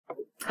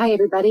Hi,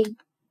 everybody.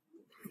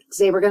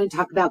 Today we're going to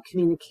talk about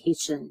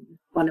communication,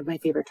 one of my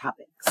favorite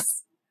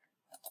topics.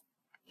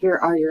 Here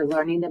are your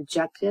learning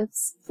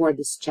objectives for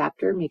this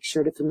chapter. Make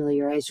sure to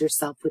familiarize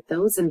yourself with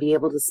those and be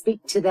able to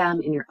speak to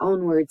them in your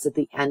own words at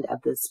the end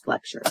of this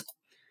lecture.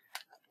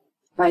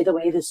 By the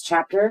way, this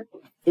chapter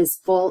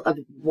is full of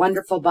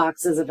wonderful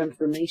boxes of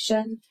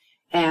information,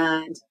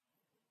 and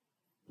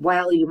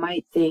while you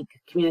might think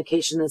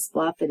communication is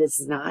fluff, it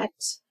is not.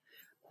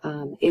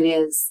 It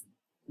is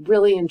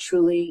really and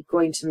truly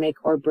going to make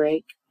or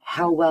break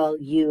how well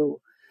you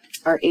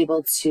are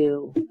able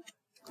to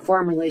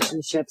form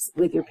relationships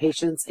with your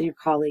patients and your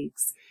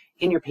colleagues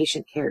in your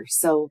patient care.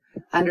 So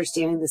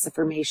understanding this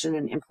information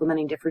and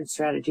implementing different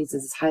strategies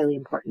is highly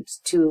important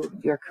to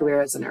your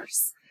career as a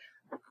nurse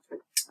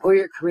or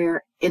your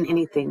career in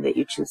anything that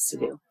you choose to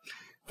do.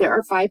 There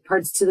are 5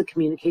 parts to the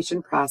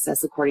communication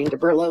process according to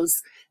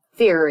Berlow's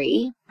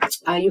theory.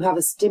 You have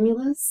a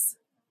stimulus,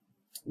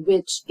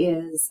 which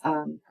is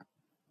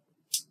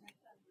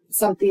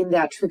something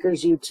that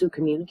triggers you to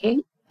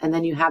communicate. And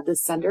then you have the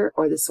sender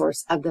or the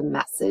source of the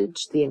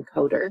message, the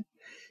encoder.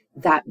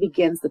 That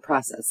begins the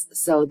process.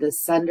 So the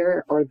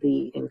sender or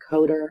the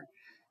encoder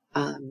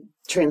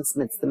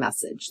transmits the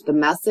message. The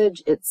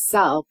message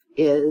itself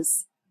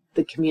is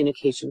the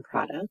communication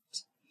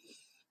product.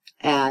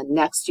 And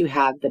next you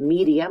have the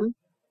medium.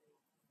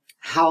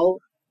 How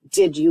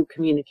did you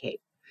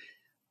communicate?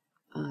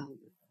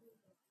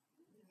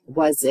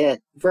 Was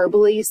it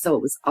verbally, so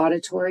it was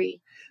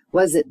auditory?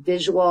 Was it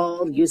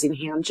visual, using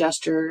hand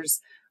gestures?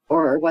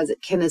 Or was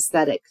it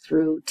kinesthetic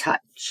through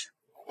touch?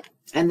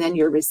 And then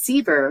your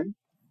receiver,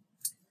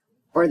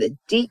 or the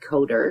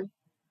decoder,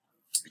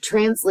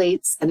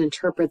 translates and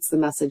interprets the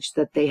message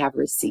that they have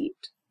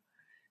received.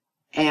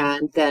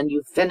 And then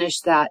you finish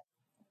that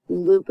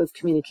loop of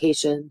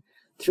communication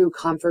through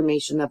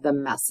confirmation of the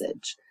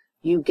message.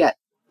 You get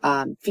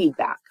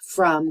feedback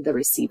from the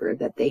receiver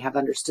that they have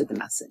understood the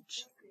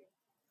message.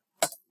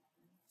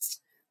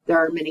 There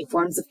are many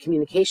forms of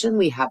communication.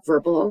 We have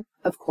verbal,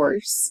 of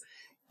course,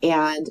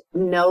 and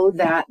know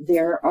that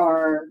there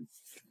are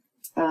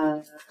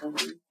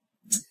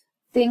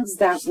things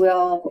that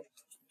will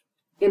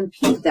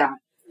impede that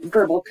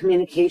verbal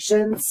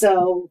communication.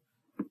 So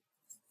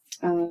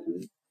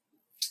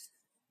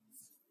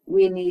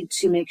we need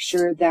to make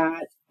sure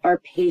that our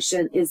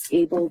patient is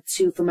able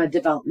to, from a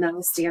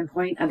developmental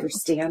standpoint,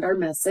 understand our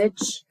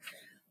message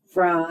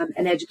from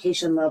an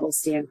education level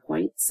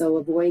standpoint. So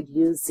avoid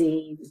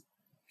using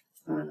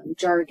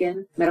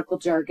jargon, medical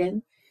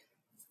jargon,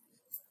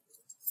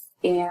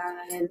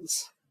 and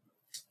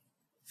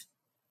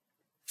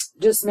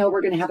just know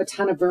we're going to have a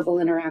ton of verbal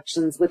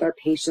interactions with our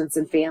patients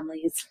and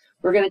families.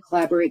 We're going to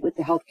collaborate with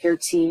the healthcare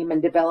team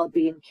and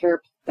developing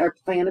our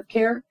plan of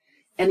care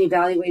and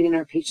evaluating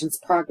our patients'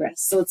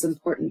 progress. So it's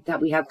important that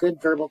we have good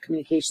verbal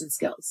communication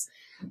skills.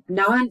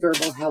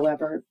 Nonverbal,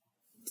 however,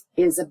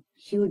 is a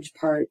huge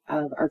part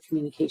of our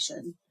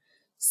communication.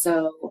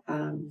 So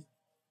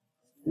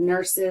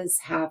nurses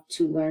have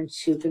to learn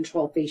to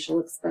control facial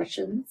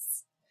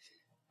expressions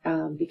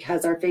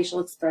because our facial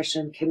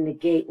expression can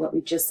negate what we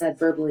just said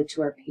verbally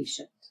to our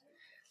patient.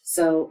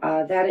 So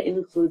that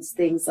includes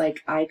things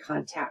like eye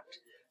contact.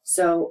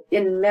 So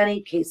in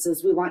many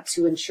cases, we want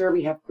to ensure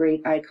we have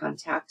great eye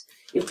contact.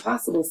 If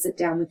possible, sit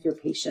down with your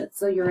patient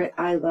so you're at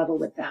eye level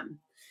with them.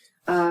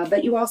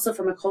 But you also,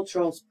 from a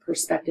cultural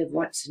perspective,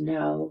 want to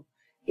know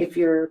if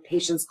your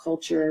patient's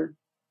culture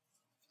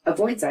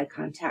avoids eye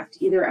contact,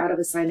 either out of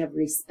a sign of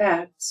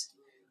respect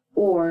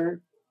or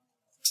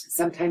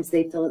sometimes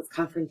they feel it's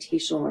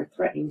confrontational or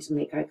threatening to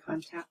make eye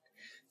contact.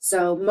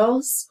 So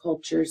most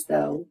cultures,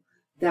 though,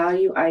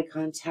 value eye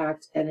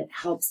contact, and it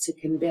helps to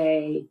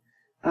convey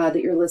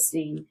that you're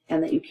listening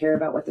and that you care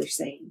about what they're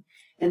saying.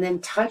 And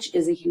then touch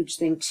is a huge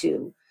thing,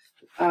 too.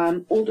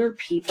 Older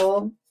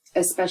people,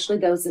 especially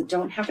those that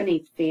don't have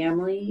any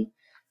family,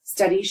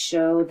 studies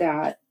show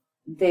that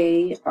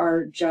they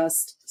are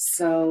just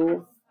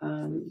so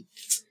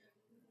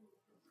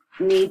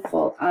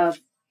needful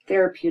of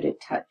therapeutic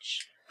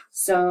touch.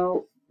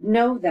 So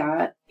know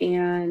that,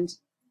 and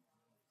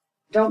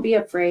don't be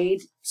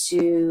afraid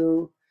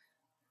to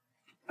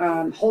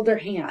hold their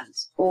hand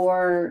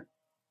or,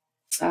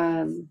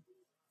 put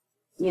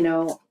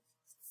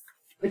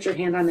your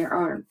hand on their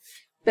arm.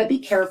 But be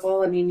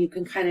careful. I mean, you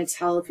can kind of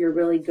tell if you're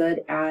really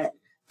good at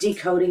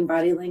decoding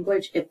body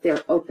language if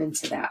they're open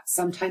to that.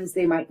 Sometimes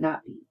they might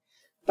not be.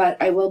 But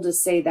I will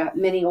just say that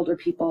many older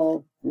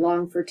people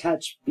long for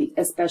touch,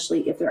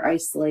 especially if they're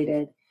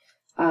isolated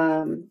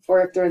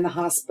or if they're in the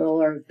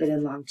hospital or have been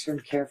in long-term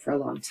care for a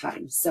long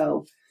time.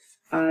 So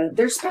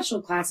there's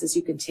special classes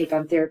you can take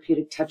on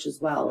therapeutic touch as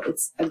well.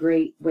 It's a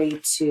great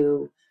way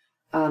to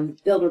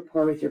build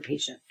rapport with your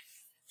patient.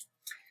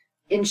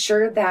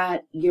 Ensure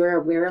that you're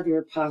aware of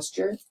your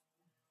posture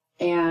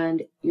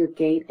and your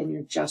gait and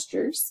your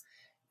gestures.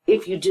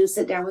 If you do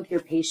sit down with your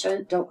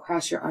patient, don't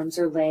cross your arms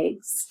or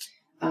legs.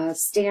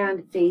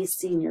 Stand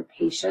facing your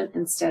patient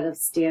instead of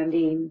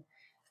standing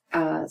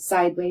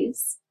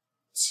sideways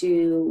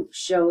to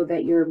show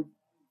that you're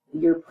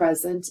you're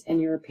present and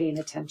you're paying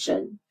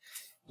attention.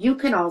 You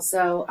can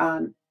also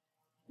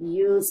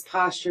use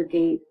posture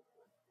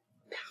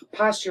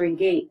and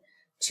gait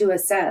to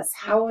assess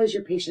how is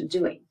your patient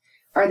doing.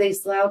 Are they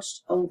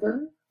slouched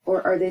over,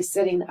 or are they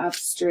sitting up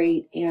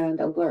straight and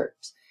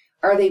alert?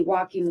 Are they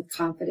walking with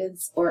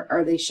confidence, or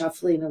are they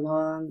shuffling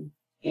along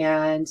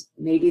and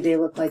maybe they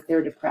look like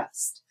they're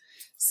depressed?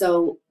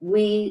 So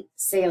we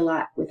say a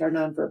lot with our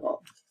nonverbal.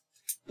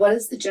 What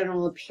does the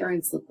general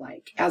appearance look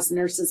like? As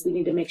nurses, we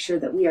need to make sure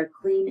that we are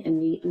clean and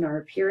neat in our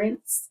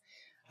appearance.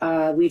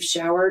 We've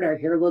showered, our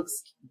hair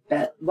looks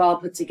well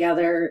put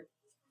together,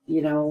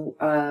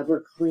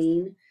 we're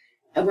clean.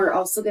 And we're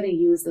also going to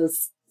use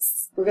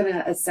we're going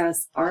to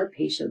assess our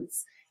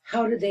patients.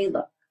 How do they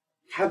look?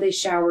 Have they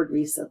showered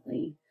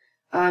recently?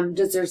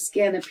 Does their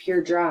skin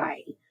appear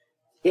dry?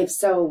 If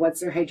so, what's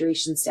their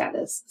hydration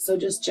status? So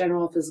just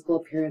general physical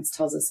appearance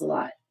tells us a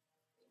lot.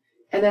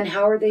 And then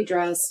how are they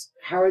dressed?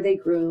 How are they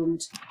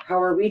groomed?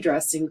 How are we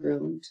dressed and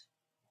groomed?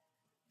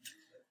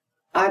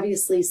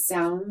 Obviously,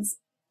 sounds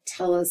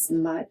tell us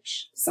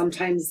much.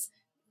 Sometimes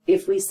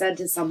if we said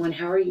to someone,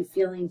 how are you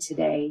feeling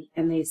today?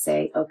 And they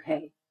say,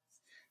 okay.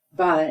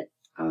 But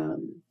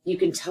you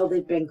can tell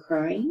they've been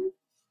crying,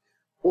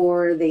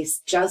 or they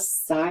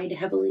just sighed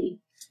heavily.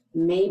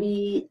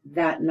 Maybe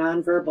that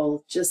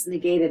nonverbal just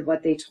negated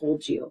what they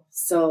told you.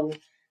 So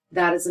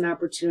that is an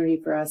opportunity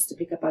for us to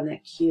pick up on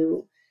that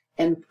cue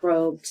and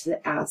probe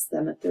to ask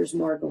them if there's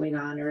more going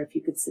on, or if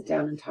you could sit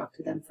down and talk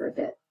to them for a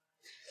bit.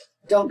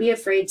 Don't be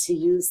afraid to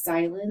use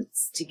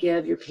silence to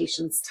give your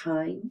patients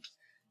time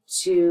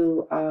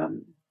to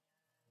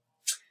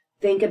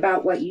think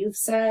about what you've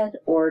said,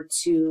 or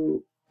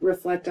to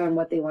reflect on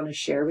what they want to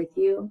share with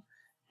you.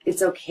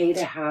 It's okay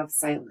to have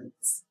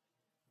silence.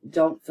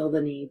 Don't feel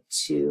the need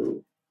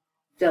to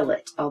fill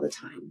it all the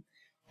time.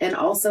 And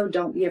also,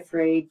 don't be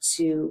afraid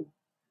to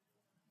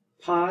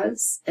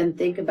pause and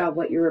think about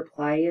what your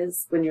reply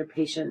is when your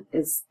patient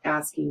is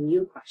asking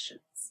you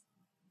questions.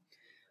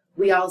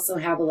 We also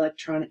have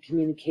electronic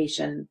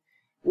communication,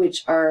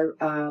 which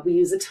we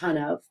use a ton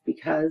of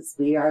because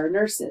we are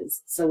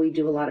nurses. So we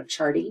do a lot of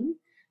charting,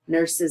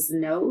 nurses'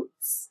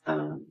 notes,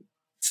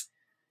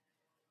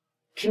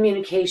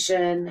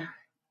 communication,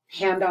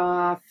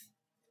 handoff,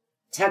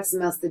 text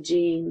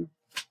messaging,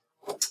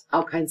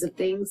 all kinds of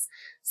things.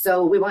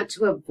 So we want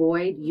to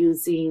avoid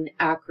using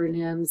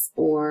acronyms,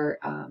 or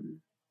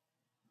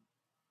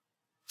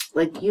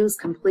use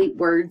complete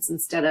words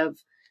instead of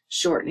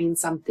shortening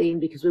something,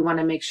 because we want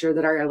to make sure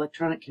that our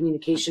electronic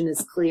communication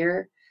is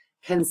clear,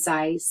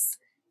 concise,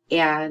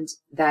 and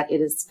that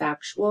it is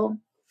factual.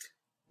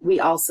 We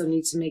also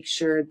need to make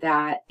sure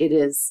that it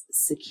is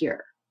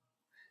secure.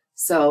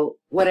 So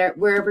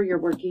wherever you're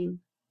working,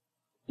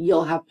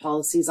 you'll have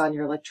policies on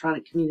your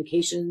electronic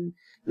communication.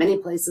 Many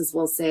places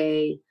will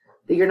say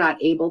that you're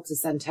not able to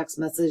send text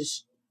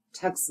messages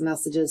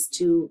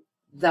to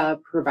the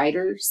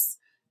providers.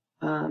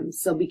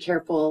 So be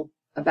careful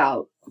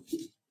about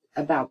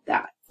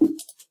that.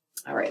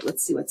 All right,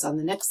 let's see what's on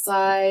the next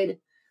slide.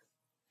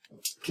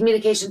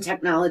 Communication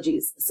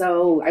technologies.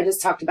 So I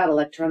just talked about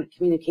electronic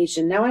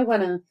communication. Now I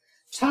want to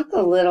talk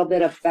a little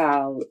bit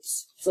about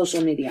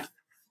social media.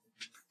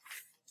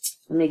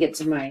 Let me get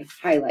to my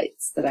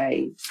highlights that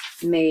I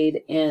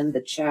made in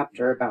the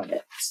chapter about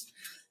it.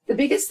 The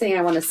biggest thing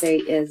I want to say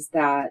is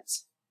that,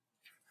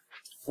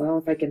 well,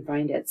 if I can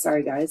find it,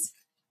 sorry guys,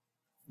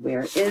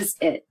 where is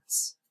it?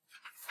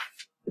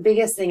 The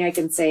biggest thing I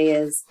can say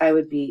is I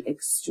would be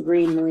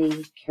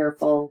extremely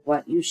careful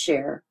what you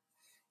share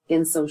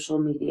in social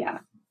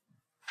media.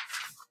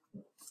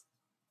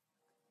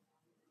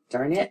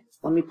 Darn it,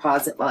 let me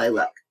pause it while I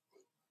look.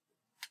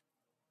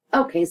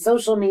 Okay,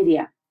 social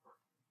media.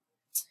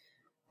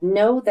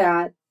 Know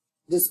that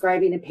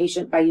describing a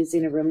patient by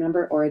using a room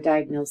number or a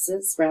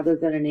diagnosis rather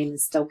than a name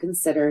is still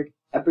considered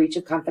a breach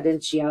of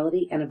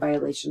confidentiality and a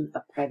violation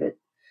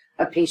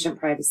of patient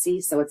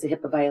privacy, so it's a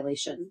HIPAA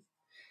violation.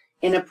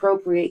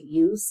 Inappropriate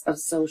use of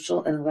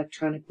social and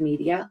electronic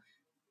media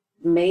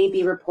may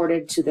be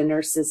reported to the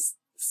nurse's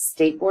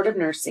State Board of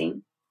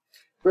Nursing.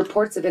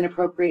 Reports of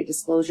inappropriate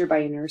disclosure by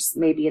a nurse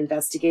may be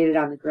investigated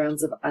on the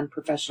grounds of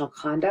unprofessional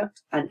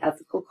conduct,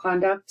 unethical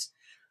conduct,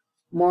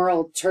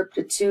 moral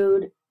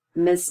turpitude,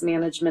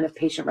 mismanagement of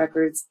patient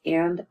records,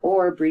 and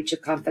or breach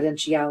of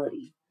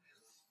confidentiality.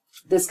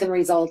 This can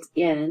result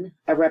in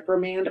a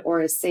reprimand or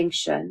a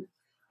sanction,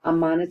 a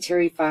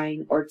monetary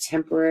fine, or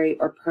temporary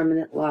or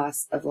permanent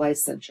loss of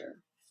licensure.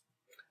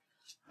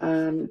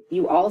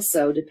 You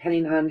also,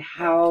 depending on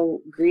how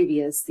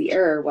grievous the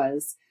error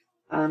was,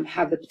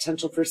 have the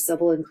potential for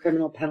civil and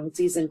criminal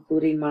penalties,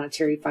 including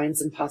monetary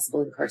fines and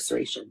possible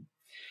incarceration.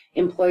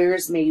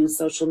 Employers may use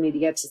social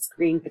media to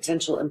screen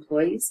potential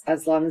employees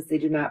as long as they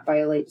do not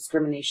violate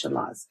discrimination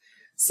laws.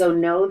 So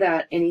know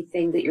that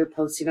anything that you're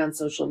posting on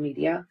social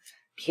media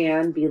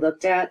can be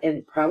looked at, and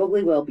it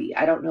probably will be.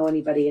 I don't know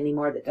anybody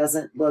anymore that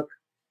doesn't look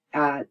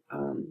at,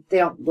 they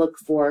don't look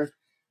for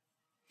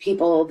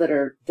people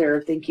that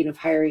they're thinking of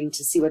hiring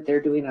to see what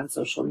they're doing on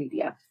social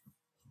media.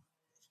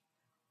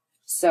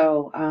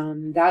 So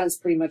that is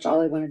pretty much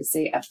all I wanted to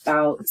say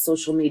about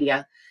social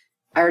media.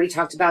 I already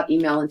talked about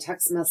email and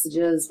text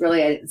messages.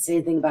 Really, I didn't say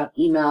anything about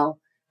email,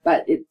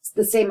 but it's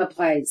the same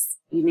applies.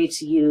 You need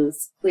to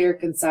use clear,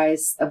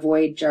 concise,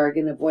 avoid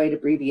jargon, avoid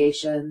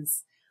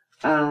abbreviations,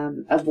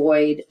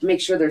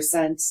 make sure they're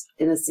sent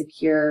in a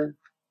secure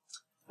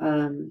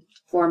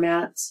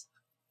format,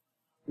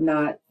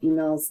 not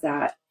emails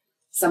that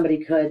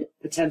somebody could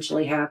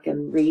potentially hack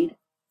and read.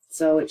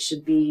 So it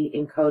should be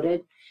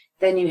encoded.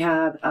 Then you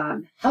have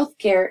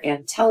healthcare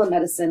and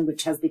telemedicine,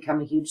 which has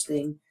become a huge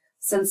thing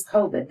since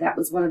COVID. That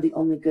was one of the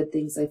only good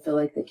things I feel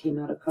like that came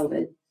out of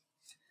COVID.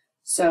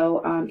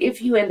 So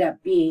if you end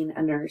up being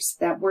a nurse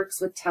that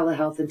works with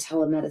telehealth and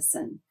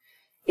telemedicine,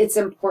 it's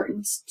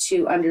important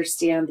to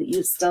understand that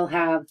you still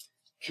have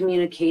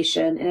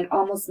communication, and it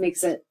almost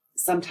makes it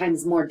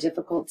sometimes more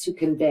difficult to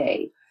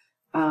convey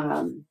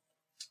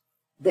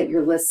that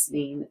you're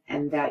listening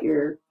and that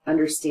you're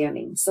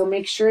understanding. So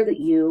make sure that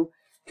you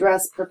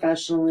dress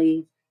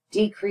professionally,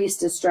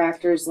 decrease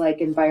distractors like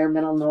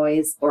environmental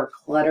noise or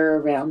clutter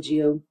around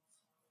you,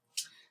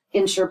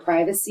 ensure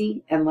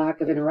privacy and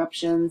lack of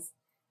interruptions,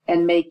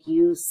 and make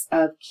use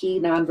of key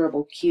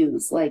nonverbal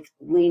cues like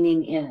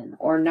leaning in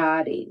or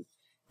nodding,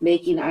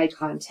 making eye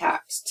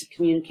contact to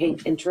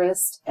communicate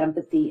interest,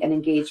 empathy, and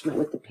engagement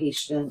with the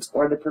patient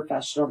or the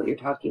professional that you're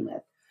talking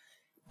with.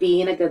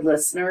 Being a good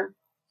listener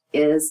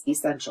is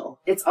essential.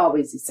 It's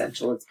always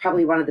essential. It's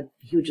probably one of the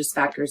hugest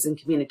factors in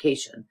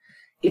communication.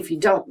 If you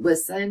don't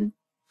listen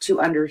to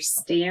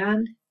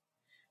understand,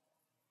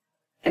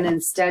 and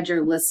instead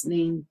you're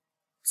listening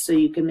so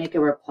you can make a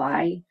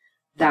reply,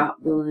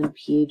 that will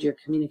impede your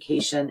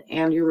communication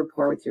and your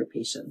rapport with your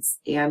patients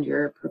and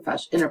your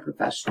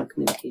interprofessional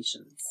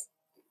communications.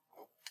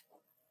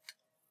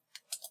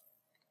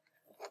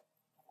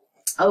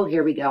 Oh,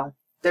 here we go.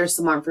 There's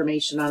some more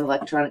information on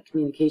electronic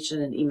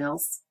communication and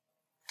emails.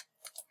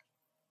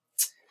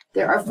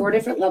 There are 4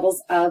 different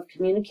levels of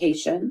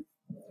communication.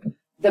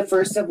 The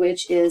first of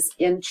which is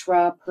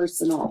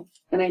intrapersonal.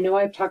 And I know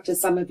I've talked to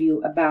some of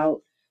you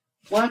about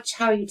watch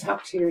how you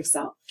talk to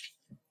yourself.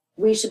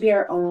 We should be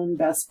our own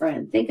best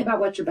friend. Think about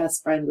what your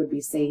best friend would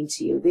be saying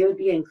to you. They would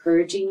be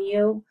encouraging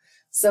you.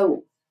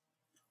 So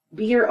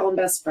be your own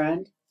best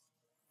friend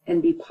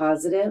and be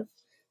positive.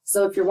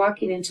 So if you're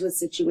walking into a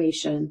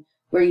situation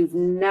where you've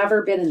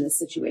never been in this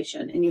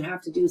situation and you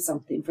have to do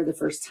something for the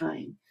first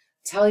time,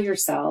 tell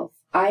yourself,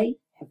 I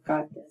have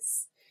got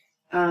this.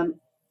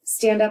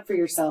 Stand up for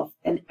yourself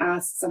and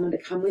ask someone to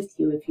come with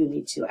you if you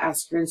need to.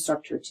 Ask your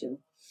instructor to.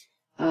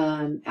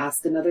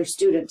 Ask another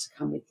student to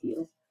come with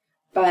you.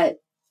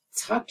 But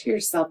talk to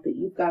yourself that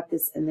you've got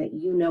this and that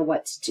you know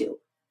what to do.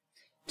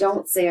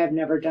 Don't say, I've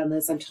never done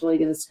this. I'm totally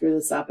going to screw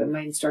this up and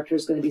my instructor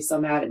is going to be so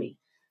mad at me.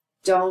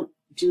 Don't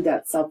do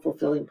that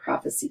self-fulfilling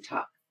prophecy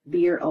talk.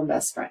 Be your own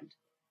best friend.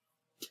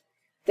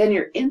 Then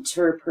your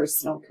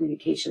interpersonal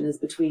communication is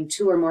between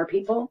 2 or more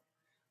people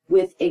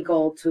with a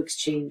goal to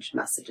exchange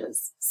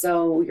messages.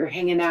 So you're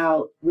hanging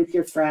out with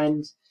your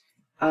friend,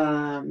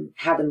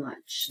 having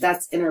lunch.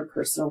 That's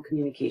interpersonal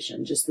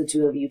communication, just the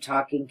 2 of you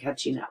talking,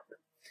 catching up.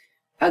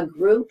 A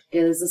group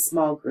is a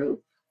small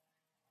group.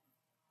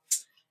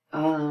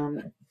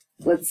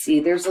 Let's see,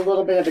 there's a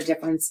little bit of a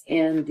difference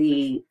in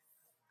the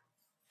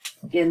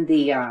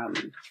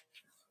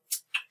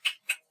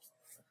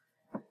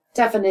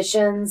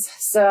definitions.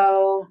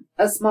 So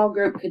a small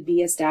group could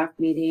be a staff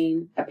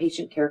meeting, a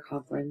patient care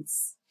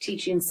conference,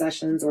 teaching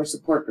sessions, or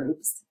support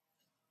groups.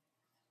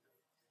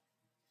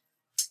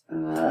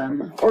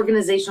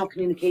 Organizational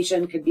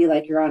communication could be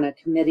like you're on a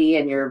committee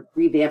and you're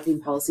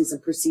revamping policies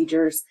and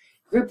procedures.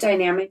 Group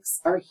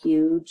dynamics are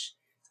huge.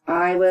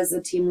 I was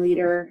a team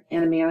leader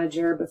and a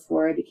manager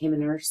before I became a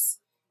nurse,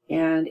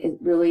 and it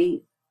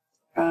really,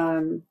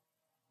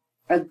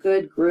 a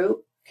good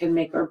group can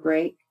make or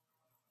break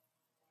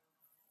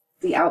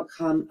the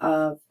outcome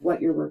of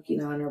what you're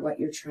working on or what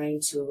you're trying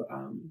to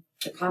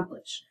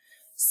accomplish.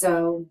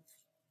 So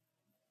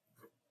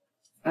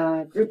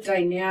group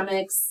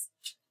dynamics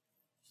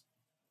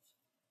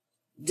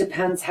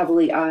depends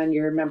heavily on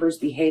your members'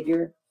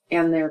 behavior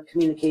and their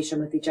communication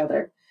with each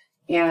other.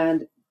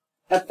 And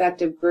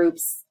effective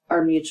groups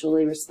are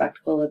mutually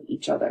respectful of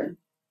each other.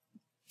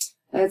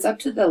 And it's up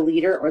to the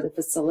leader or the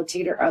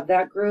facilitator of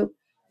that group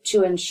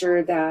to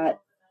ensure that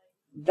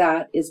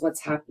that is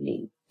what's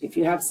happening. If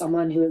you have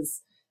someone who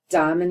is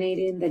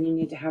dominating, then you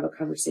need to have a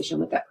conversation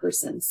with that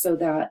person so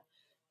that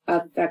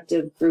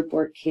effective group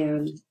work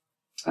can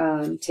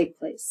take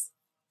place.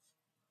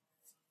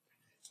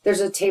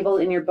 There's a table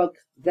in your book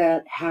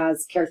that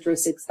has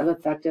characteristics of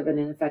effective and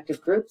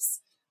ineffective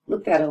groups.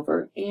 Look that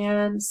over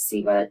and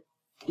see what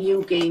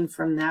you gain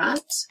from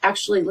that.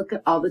 Actually, look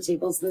at all the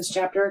tables in this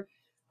chapter.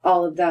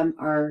 All of them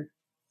are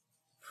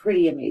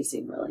pretty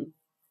amazing, really.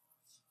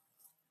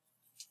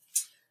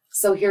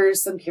 So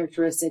here's some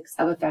characteristics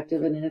of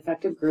effective and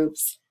ineffective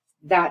groups.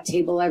 That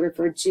table I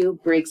referred to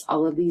breaks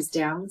all of these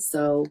down,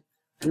 so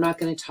I'm not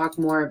going to talk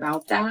more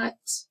about that.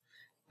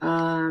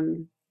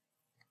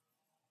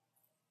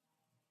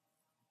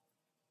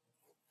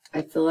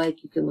 I feel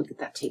like you can look at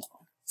that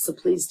table. so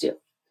please do.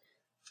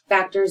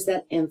 Factors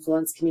that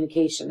influence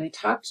communication. I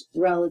talked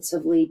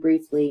relatively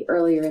briefly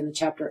earlier in the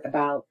chapter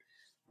about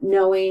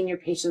knowing your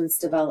patient's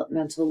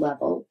developmental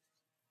level.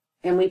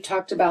 And we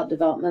talked about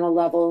developmental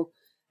level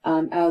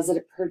as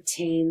it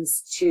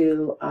pertains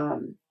to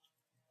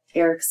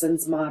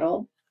Erickson's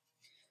model.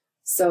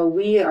 So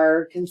we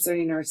are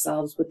concerning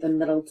ourselves with the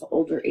middle to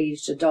older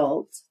aged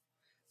adult.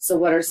 So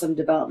what are some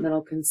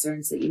developmental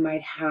concerns that you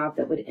might have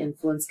that would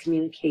influence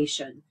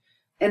communication?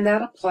 And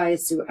that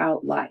applies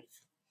throughout life.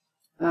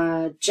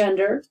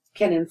 Gender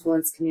can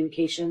influence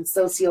communication,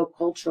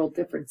 sociocultural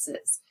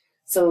differences.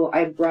 So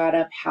I brought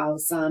up how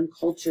some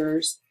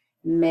cultures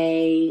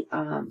may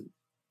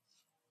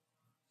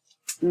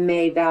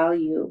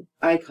value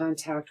eye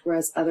contact,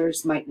 whereas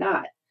others might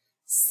not.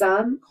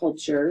 Some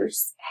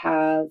cultures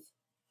have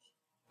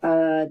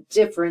a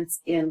difference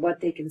in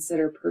what they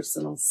consider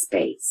personal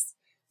space.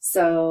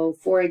 So,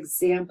 for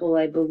example,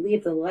 I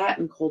believe the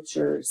Latin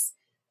cultures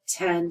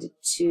tend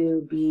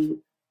to be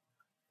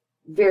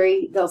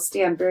they'll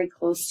stand very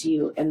close to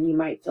you, and you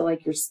might feel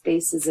like your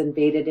space is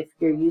invaded if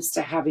you're used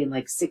to having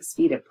like 6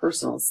 feet of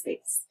personal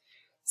space.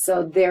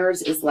 So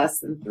theirs is less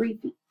than 3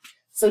 feet.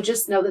 So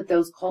just know that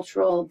those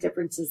cultural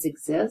differences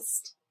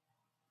exist.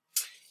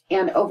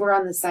 And over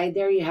on the side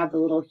there, you have the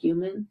little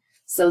human.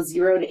 So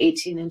 0 to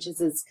 18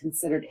 inches is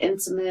considered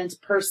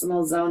intimate.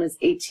 Personal zone is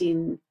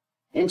 18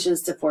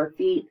 inches to 4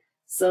 feet.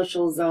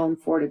 Social zone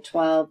 4 to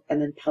 12,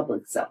 and then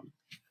public zone.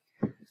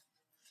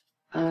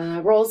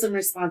 Roles and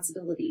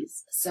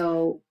responsibilities.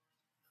 So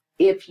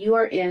if you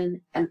are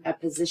in a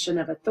position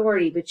of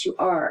authority, but you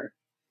are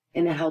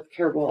in a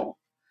healthcare role,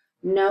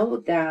 know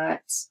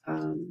that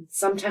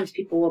sometimes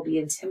people will be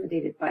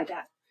intimidated by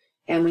that.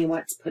 And we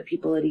want to put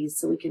people at ease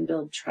so we can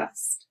build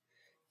trust.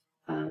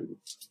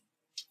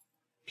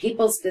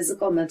 People's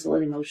physical, mental,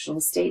 and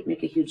emotional state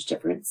make a huge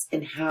difference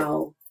in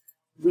how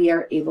we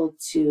are able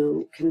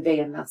to convey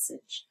a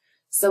message.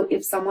 So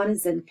if someone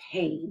is in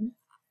pain,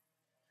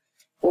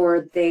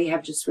 or they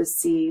have just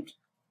received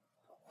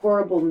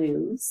horrible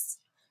news,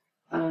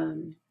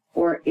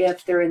 or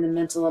if they're in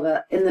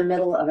the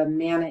middle of a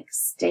manic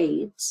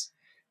state,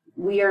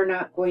 we are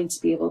not going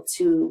to be able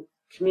to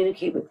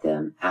communicate with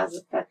them as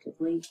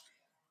effectively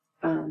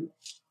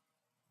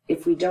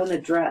if we don't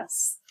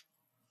address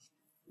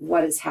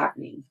what is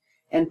happening.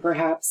 And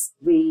perhaps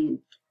we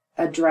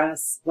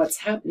address what's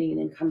happening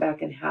and come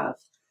back and have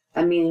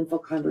a meaningful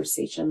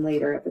conversation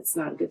later if it's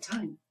not a good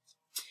time.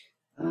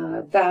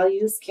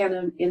 Values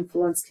can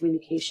influence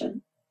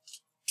communication,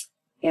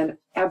 and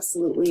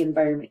absolutely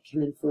environment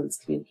can influence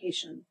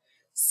communication.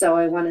 So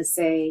I want to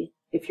say,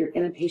 if you're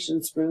in a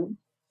patient's room,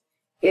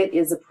 it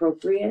is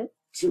appropriate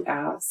to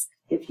ask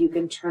if you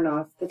can turn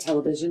off the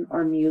television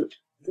or mute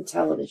the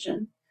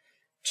television,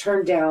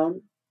 turn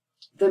down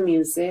the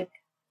music,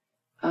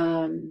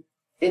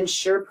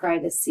 ensure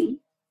privacy.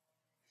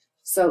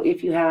 So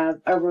if you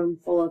have a room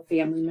full of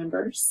family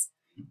members,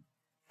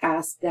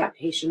 ask that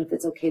patient if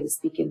it's okay to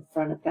speak in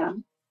front of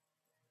them.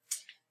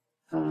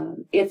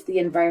 If the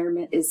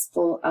environment is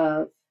full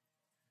of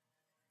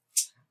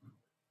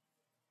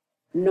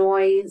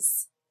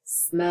noise,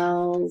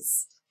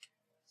 smells,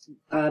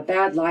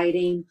 bad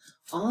lighting,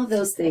 all of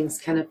those things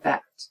can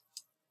affect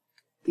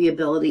the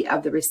ability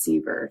of the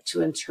receiver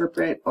to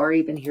interpret or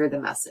even hear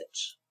the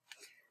message.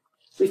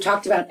 We've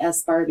talked about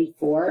SBAR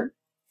before.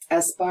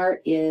 SBAR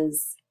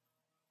is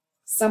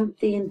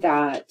something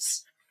that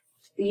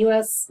the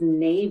U.S.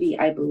 Navy,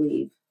 I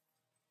believe,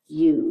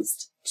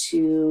 used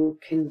to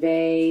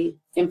convey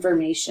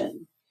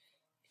information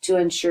to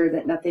ensure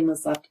that nothing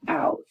was left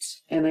out.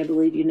 And I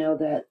believe you know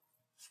that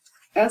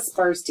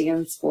SBAR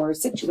stands for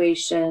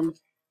Situation,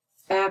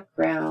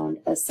 Background,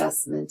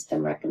 Assessment,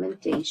 and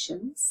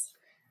Recommendations.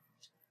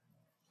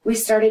 We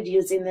started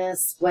using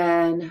this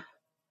when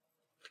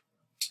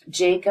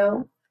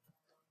JACO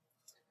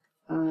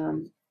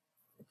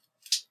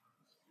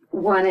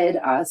wanted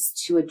us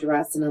to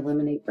address and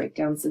eliminate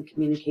breakdowns in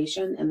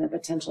communication and the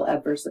potential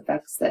adverse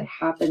effects that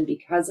happen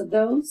because of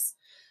those.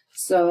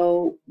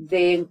 So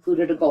they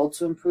included a goal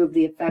to improve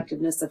the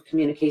effectiveness of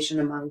communication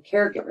among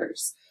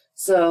caregivers.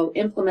 So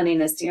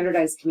implementing a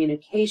standardized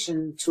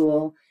communication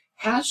tool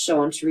has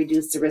shown to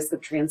reduce the risk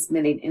of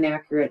transmitting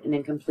inaccurate and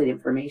incomplete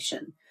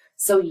information.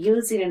 So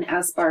using an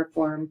SBAR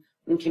form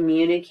when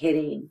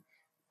communicating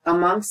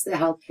amongst the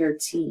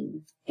healthcare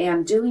team,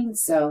 and doing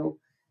so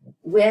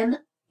when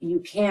you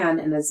can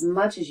and as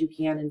much as you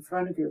can in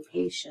front of your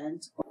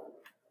patient.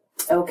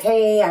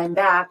 Okay, I'm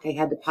back. I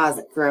had to pause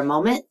it for a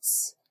moment.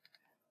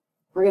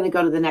 We're going to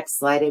go to the next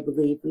slide. I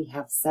believe we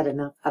have said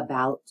enough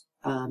about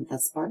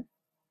SBAR.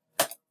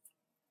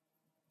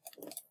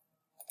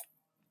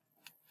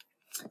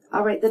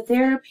 All right, the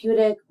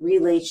therapeutic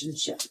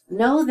relationship.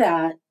 Know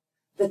that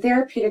the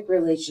therapeutic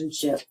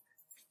relationship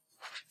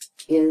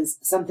is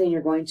something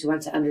you're going to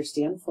want to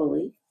understand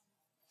fully.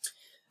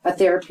 A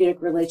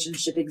therapeutic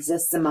relationship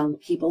exists among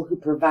people who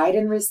provide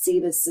and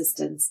receive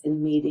assistance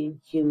in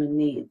meeting human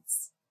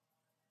needs.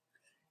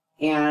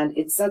 And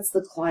it sets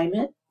the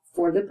climate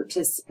for the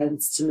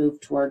participants to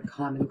move toward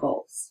common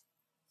goals.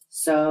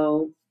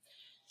 So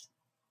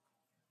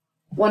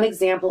One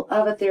example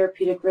of a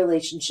therapeutic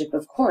relationship,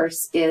 of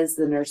course, is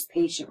the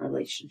nurse-patient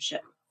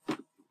relationship.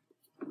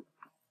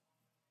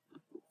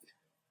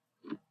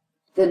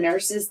 The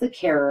nurse is the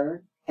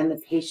carer, and the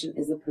patient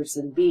is the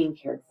person being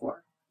cared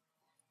for.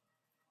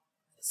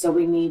 So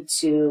we need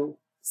to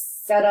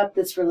set up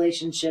this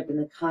relationship in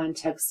the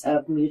context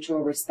of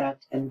mutual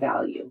respect and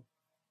value.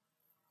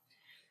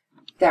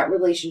 That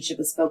relationship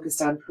is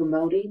focused on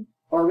promoting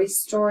or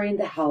restoring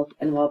the health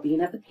and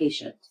well-being of the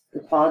patient. The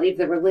quality of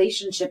the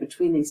relationship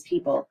between these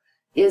people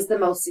is the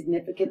most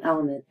significant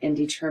element in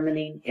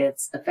determining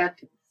its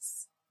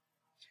effectiveness.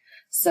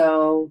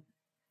 So,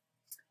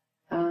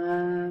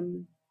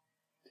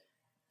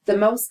 the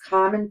most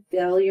common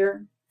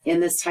failure in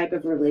this type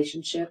of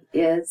relationship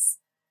is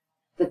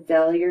the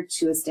failure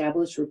to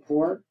establish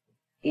rapport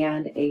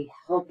and a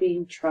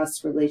helping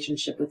trust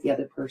relationship with the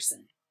other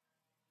person.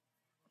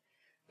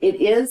 It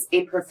is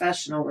a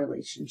professional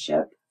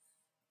relationship.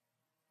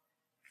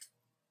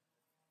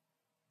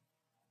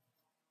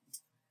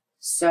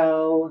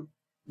 So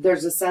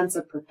there's a sense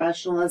of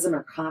professionalism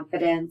or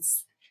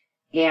confidence,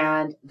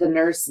 and the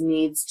nurse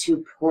needs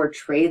to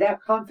portray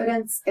that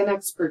confidence and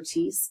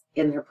expertise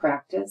in their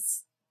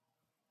practice.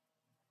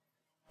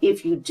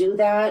 If you do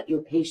that,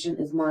 your patient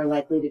is more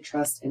likely to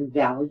trust and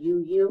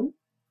value you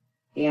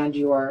and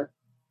your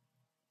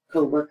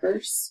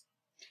coworkers.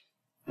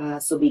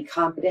 So be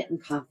confident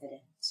and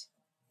confident,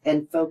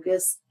 and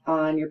focus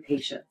on your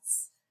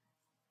patients.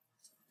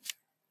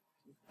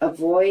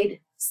 Avoid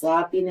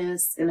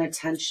sloppiness,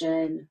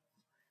 inattention,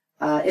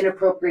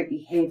 inappropriate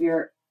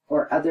behavior,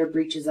 or other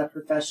breaches of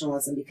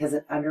professionalism, because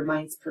it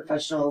undermines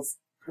professional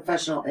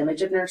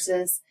image of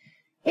nurses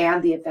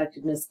and the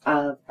effectiveness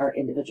of our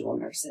individual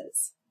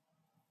nurses.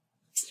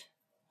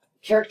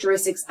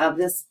 Characteristics of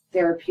this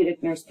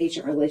therapeutic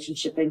nurse-patient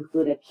relationship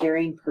include a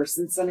caring,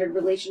 person-centered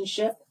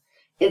relationship.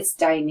 It's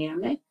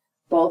dynamic.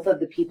 Both of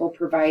the people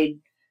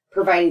providing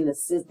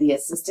the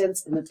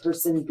assistance and the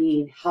person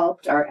being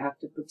helped are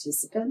active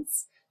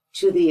participants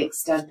to the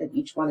extent that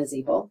each one is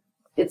able.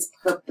 It's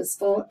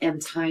purposeful and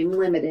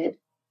time-limited.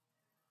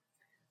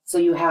 So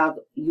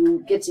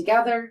you get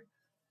together,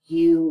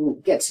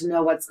 you get to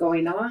know what's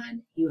going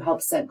on, you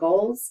help set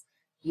goals,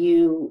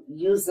 you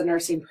use the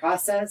nursing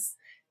process.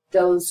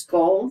 Those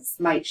goals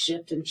might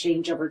shift and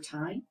change over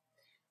time,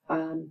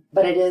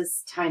 but it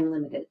is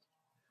time-limited.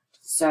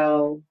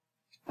 So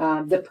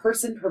the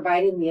person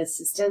providing the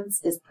assistance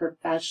is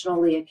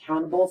professionally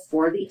accountable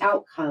for the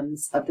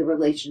outcomes of the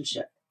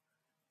relationship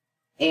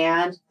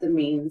and the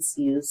means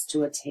used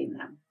to attain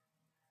them.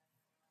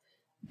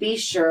 Be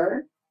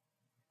sure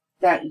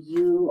that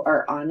you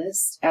are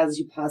honest as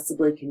you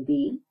possibly can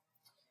be,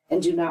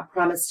 and do not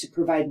promise to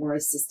provide more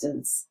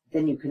assistance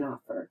than you can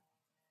offer.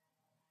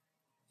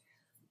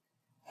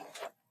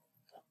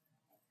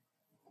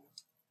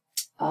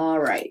 All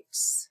right.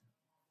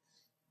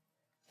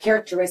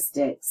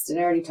 Characteristics. Did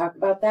I already talk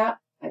about that?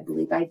 I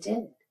believe I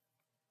did.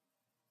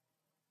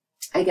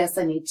 I guess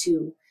I need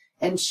to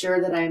ensure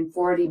that I'm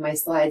forwarding my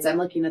slides. I'm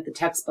looking at the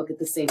textbook at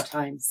the same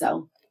time.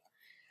 So,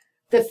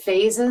 the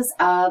phases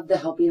of the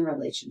helping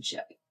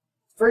relationship.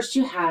 First,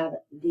 you have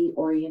the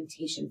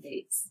orientation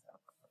phase.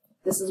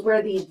 This is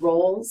where the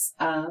roles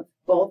of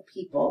both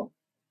people,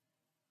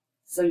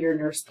 so your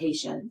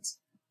nurse-patient,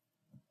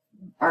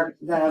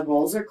 the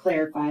roles are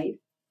clarified.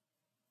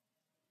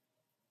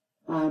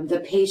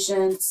 The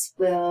patient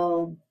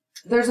will,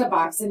 there's a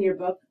box in your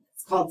book,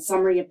 it's called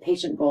Summary of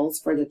Patient Goals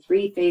for the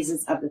 3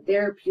 phases of the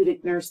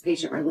therapeutic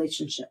nurse-patient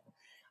relationship.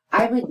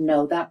 I would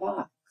know that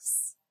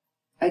box.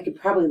 I could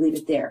probably leave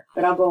it there,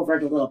 but I'll go over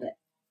it a little bit.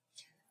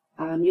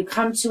 You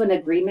come to an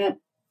agreement.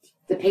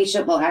 The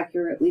patient will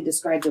accurately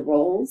describe the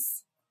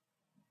roles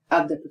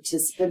of the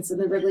participants in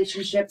the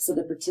relationship. So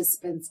the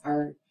participants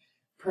are,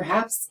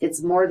 perhaps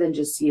it's more than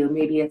just you.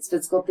 Maybe it's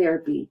physical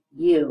therapy,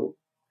 you,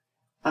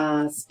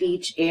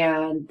 speech,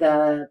 and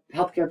the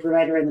healthcare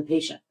provider and the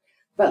patient.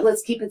 But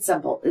let's keep it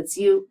simple. It's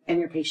you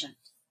and your patient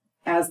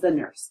as the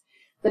nurse.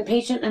 The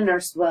patient and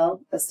nurse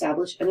will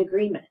establish an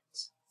agreement.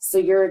 So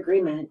your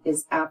agreement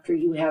is after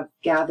you have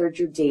gathered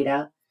your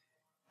data,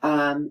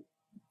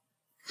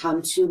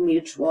 come to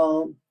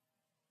mutual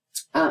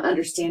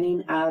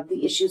understanding of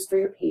the issues for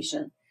your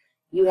patient.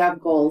 You have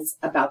goals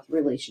about the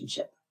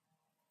relationship.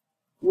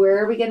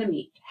 Where are we going to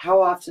meet?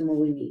 How often will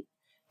we meet?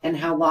 And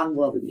how long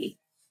will we meet?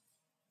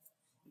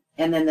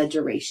 And then the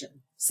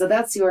duration. So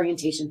that's the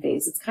orientation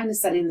phase. It's kind of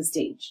setting the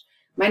stage.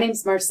 My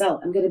name's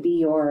Marcelle. I'm going to be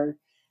your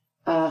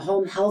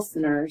home health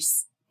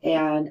nurse,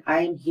 and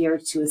I am here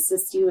to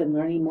assist you in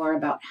learning more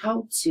about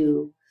how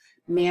to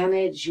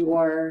manage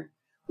your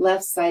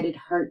left-sided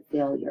heart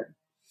failure.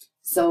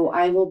 So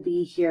I will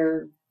be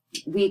here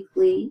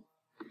weekly,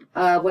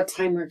 what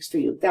time works for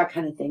you, that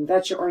kind of thing.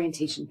 That's your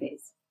orientation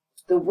phase.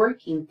 The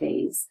working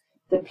phase,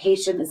 the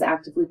patient is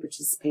actively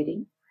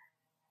participating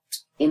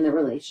in the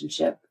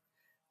relationship.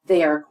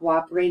 They are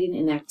cooperating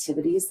in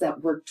activities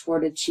that work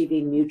toward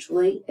achieving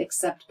mutually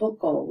acceptable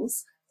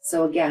goals.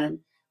 So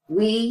again,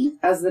 we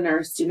as the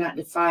nurse do not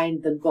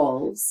define the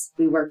goals.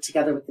 We work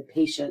together with the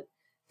patient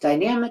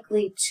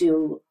dynamically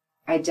to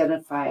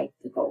identify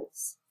the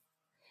goals.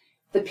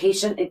 The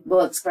patient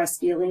will express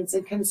feelings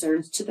and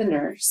concerns to the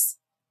nurse.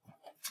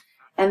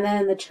 And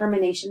then in the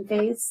termination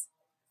phase,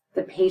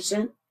 the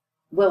patient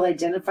will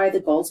identify the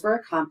goals were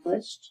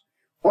accomplished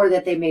or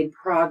that they made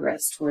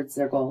progress towards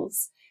their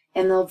goals,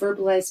 and they'll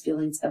verbalize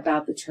feelings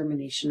about the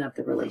termination of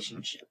the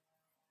relationship.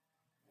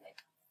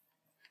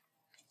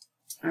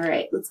 All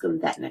right, let's go to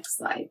that next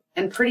slide.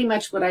 And pretty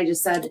much what I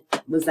just said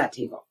was that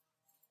table.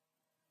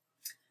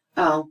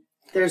 Oh,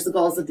 there's the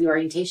goals of the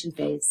orientation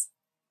phase,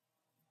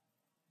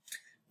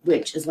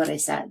 which is what I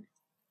said.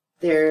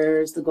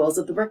 There's the goals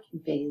of the working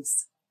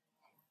phase.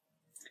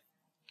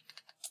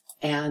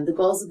 And the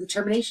goals of the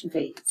termination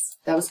phase.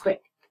 That was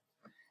quick.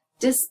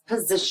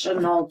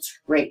 Dispositional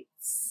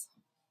traits.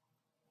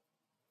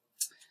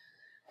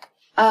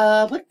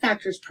 What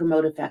factors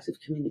promote effective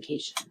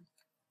communication?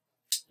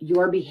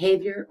 Your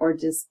behavior or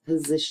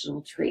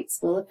dispositional traits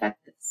will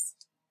affect this.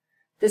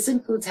 This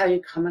includes how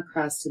you come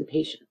across to the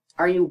patient.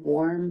 Are you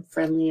warm,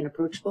 friendly, and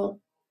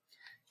approachable?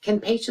 Can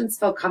patients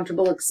feel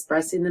comfortable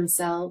expressing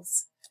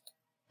themselves?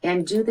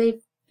 And do they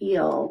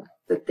feel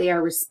that they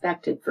are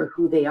respected for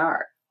who they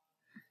are?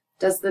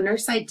 Does the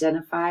nurse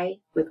identify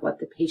with what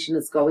the patient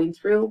is going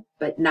through,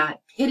 but not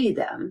pity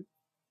them?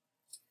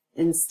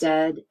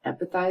 Instead,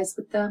 empathize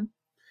with them?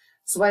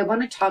 So I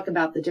want to talk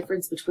about the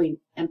difference between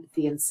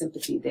empathy and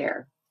sympathy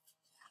there.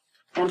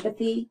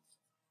 Empathy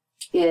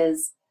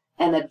is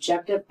an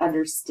objective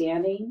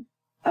understanding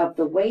of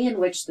the way in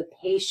which the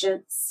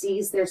patient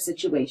sees their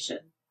situation.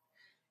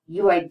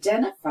 You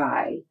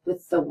identify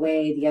with the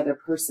way the other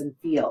person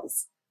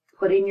feels,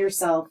 putting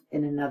yourself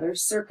in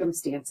another's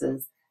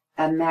circumstances,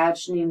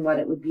 imagining what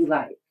it would be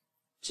like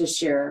to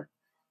share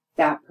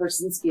that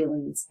person's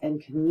feelings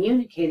and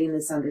communicating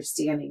this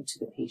understanding to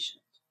the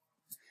patient.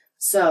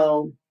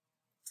 So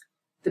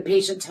the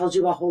patient tells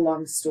you a whole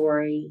long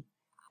story,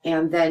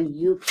 and then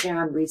you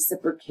can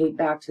reciprocate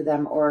back to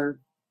them, or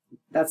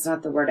that's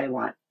not the word I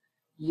want.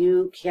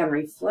 You can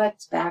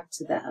reflect back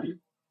to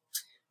them.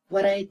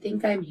 What I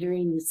think I'm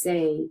hearing you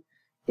say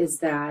is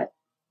that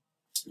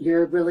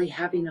you're really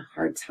having a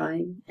hard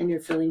time and you're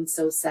feeling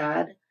so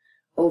sad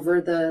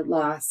over the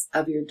loss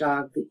of your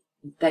dog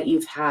that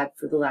you've had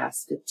for the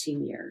last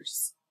 15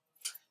 years.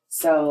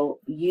 So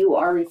you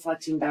are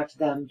reflecting back to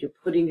them, you're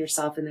putting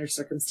yourself in their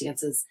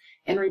circumstances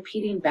and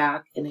repeating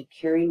back in a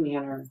caring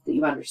manner that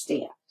you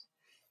understand.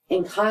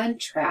 In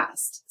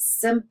contrast,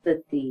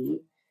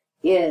 sympathy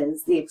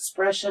is the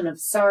expression of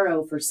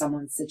sorrow for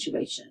someone's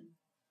situation.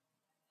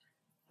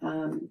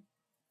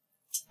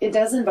 It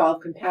does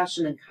involve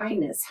compassion and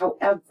kindness.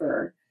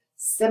 However,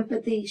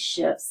 sympathy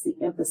shifts the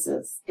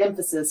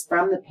emphasis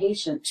from the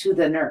patient to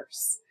the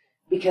nurse,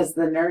 because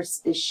the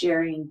nurse is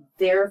sharing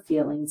their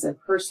feelings and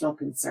personal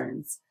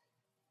concerns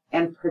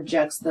and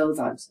projects those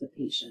onto the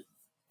patient.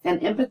 An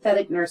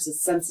empathetic nurse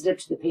is sensitive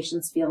to the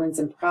patient's feelings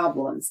and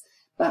problems,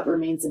 but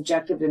remains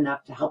objective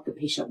enough to help the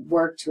patient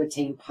work to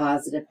attain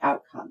positive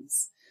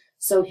outcomes.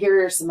 So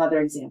here are some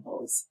other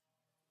examples.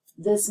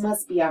 This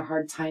must be a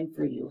hard time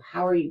for you.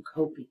 How are you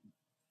coping?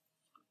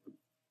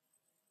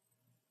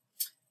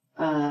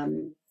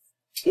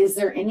 Is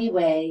there any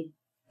way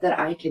that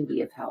I can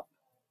be of help?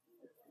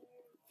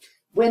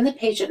 When the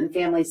patient and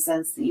family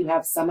sense that you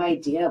have some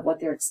idea of what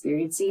they're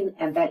experiencing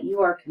and that you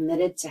are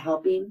committed to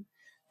helping,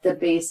 the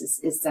basis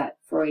is set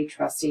for a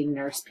trusting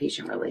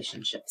nurse-patient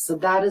relationship. So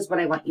that is what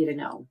I want you to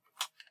know.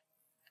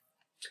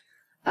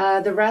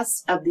 The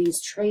rest of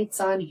these traits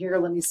on here,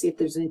 let me see if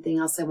there's anything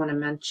else I want to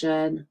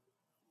mention.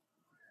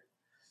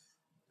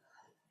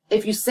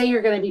 If you say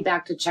you're going to be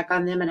back to check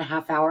on them in a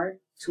half hour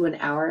to an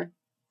hour,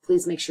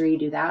 please make sure you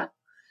do that.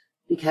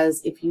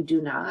 Because if you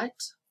do not,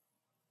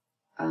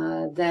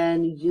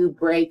 then you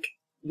break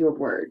your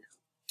word.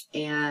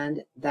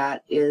 And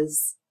that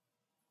is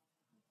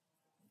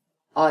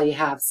all you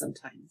have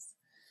sometimes.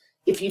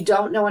 If you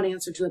don't know an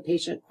answer to a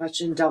patient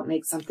question, don't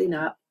make something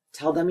up.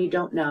 Tell them you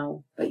don't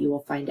know, but you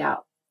will find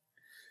out.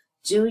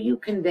 Do you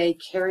convey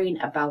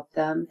caring about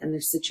them and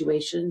their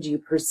situation? Do you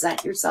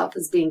present yourself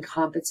as being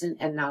competent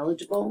and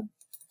knowledgeable?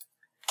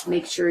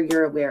 Make sure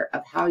you're aware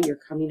of how you're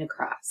coming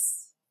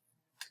across.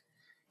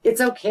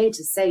 It's okay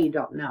to say you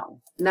don't know.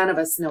 None of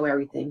us know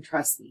everything,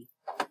 trust me.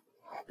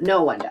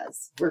 No one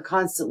does. We're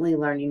constantly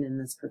learning in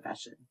this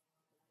profession.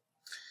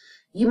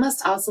 You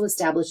must also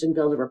establish and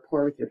build a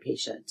rapport with your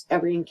patient.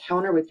 Every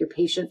encounter with your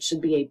patient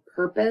should be a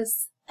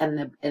purpose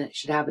and it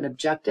should have an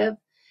objective,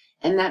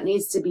 and that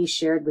needs to be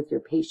shared with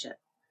your patient.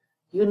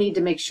 You need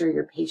to make sure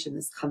your patient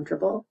is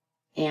comfortable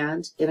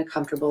and in a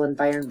comfortable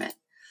environment.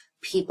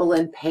 People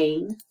in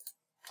pain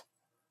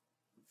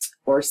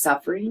or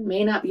suffering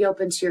may not be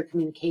open to your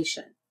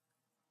communication.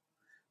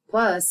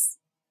 Plus,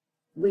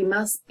 we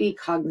must be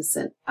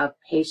cognizant of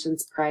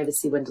patients'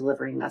 privacy when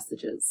delivering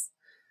messages.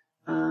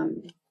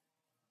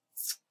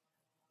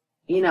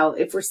 You know,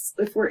 if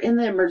we're in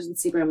the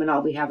emergency room and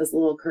all we have is a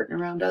little curtain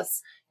around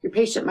us, your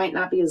patient might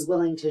not be as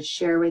willing to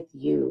share with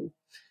you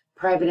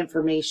private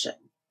information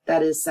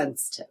that is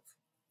sensitive.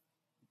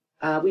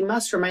 We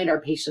must remind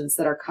our patients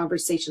that our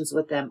conversations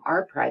with them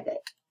are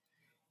private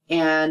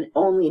and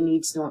only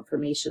need-to-know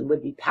information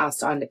would be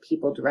passed on to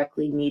people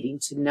directly needing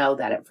to know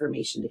that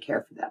information to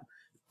care for them.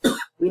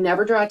 We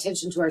never draw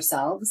attention to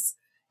ourselves,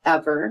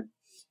 ever.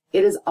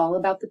 It is all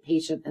about the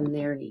patient and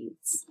their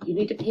needs. You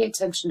need to pay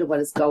attention to what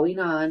is going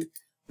on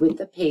with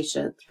the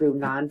patient through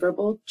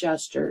nonverbal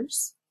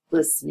gestures,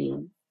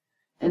 listening,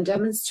 and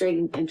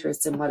demonstrating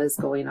interest in what is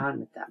going on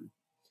with them.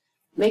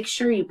 Make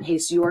sure you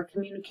pace your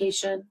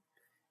communication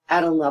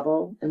at a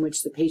level in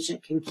which the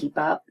patient can keep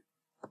up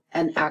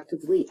and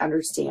actively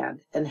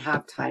understand and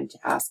have time to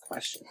ask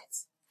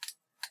questions.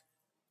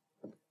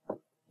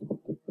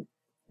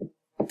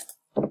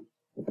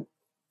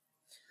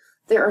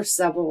 There are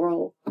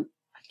several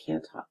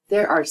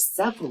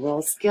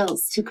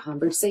skills to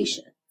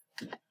conversation.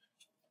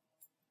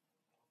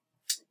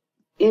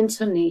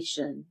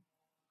 Intonation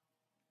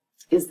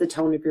is the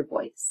tone of your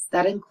voice.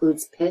 That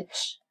includes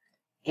pitch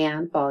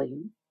and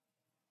volume.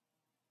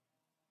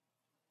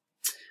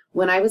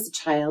 When I was a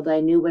child,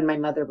 I knew when my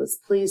mother was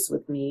pleased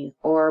with me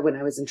or when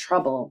I was in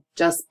trouble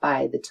just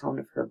by the tone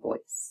of her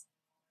voice.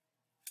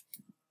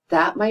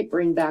 That might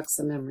bring back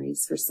some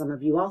memories for some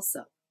of you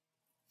also.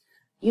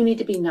 You need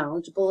to be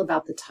knowledgeable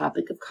about the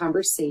topic of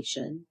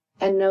conversation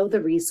and know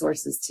the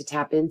resources to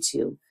tap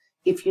into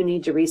if you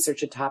need to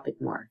research a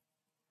topic more.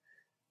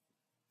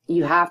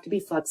 You have to be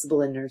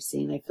flexible in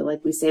nursing. I feel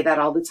like we say that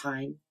all the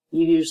time.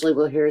 You usually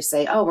will hear us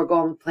say, oh, we're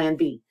going with plan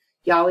B.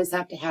 You always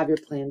have to have your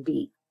plan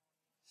B.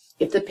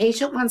 If the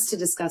patient wants to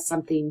discuss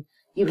something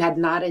you had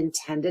not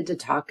intended to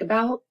talk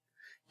about,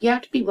 you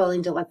have to be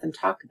willing to let them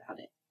talk about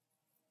it.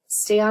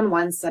 Stay on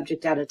one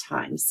subject at a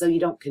time so you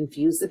don't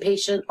confuse the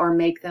patient or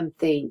make them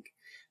think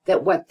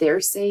that what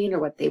they're saying or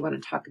what they want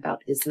to talk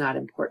about is not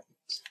important.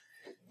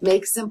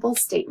 Make simple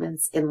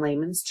statements in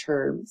layman's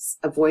terms.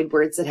 Avoid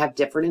words that have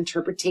different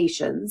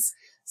interpretations,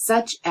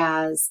 such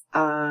as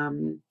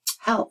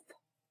health.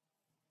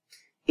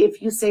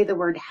 If you say the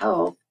word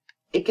health,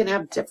 it can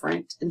have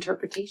different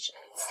interpretations.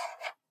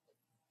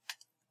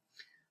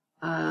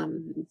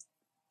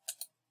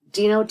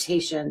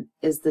 Denotation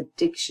is the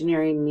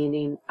dictionary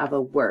meaning of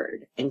a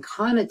word, and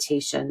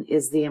connotation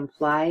is the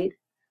implied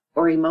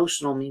or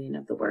emotional meaning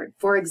of the word.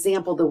 For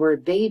example, the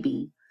word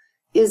baby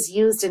is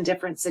used in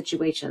different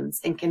situations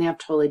and can have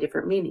totally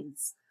different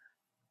meanings.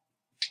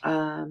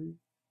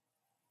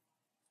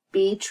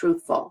 Be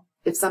truthful.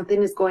 If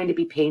something is going to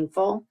be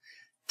painful,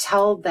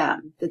 tell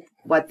them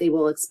what they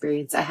will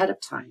experience ahead of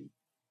time.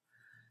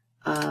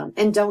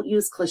 And don't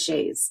use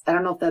cliches. I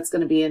don't know if that's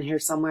going to be in here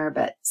somewhere,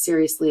 but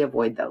seriously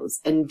avoid those.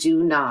 And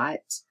do not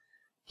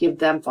give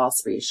them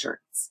false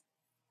reassurance.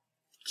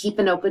 Keep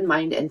an open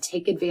mind and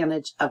take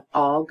advantage of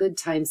all good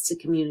times to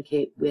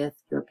communicate with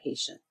your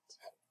patient.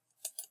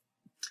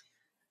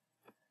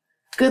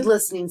 Good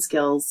listening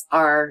skills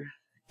are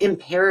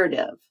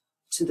imperative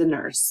to the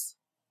nurse.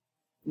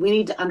 We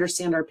need to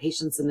understand our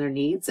patients and their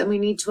needs, and we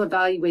need to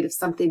evaluate if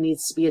something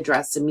needs to be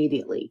addressed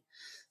immediately.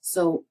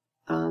 So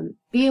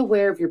be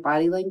aware of your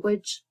body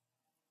language.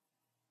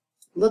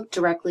 Look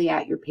directly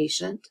at your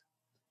patient.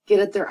 Get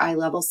at their eye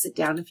level. Sit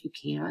down if you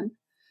can.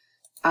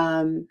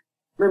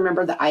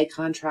 Remember the eye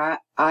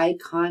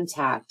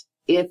contact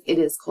if it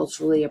is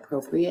culturally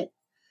appropriate.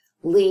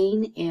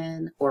 Lean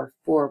in or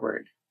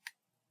forward.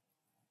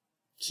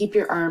 Keep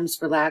your arms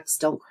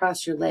relaxed. Don't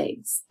cross your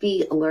legs.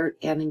 Be alert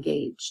and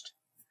engaged.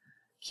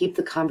 Keep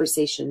the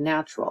conversation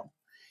natural.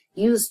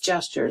 Use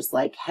gestures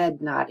like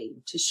head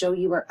nodding to show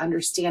you are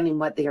understanding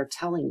what they are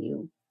telling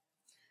you.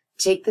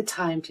 Take the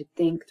time to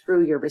think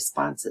through your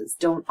responses.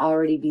 Don't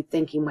already be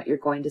thinking what you're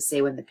going to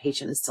say when the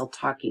patient is still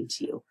talking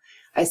to you.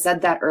 I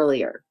said that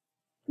earlier.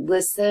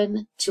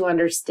 Listen to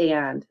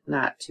understand,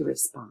 not to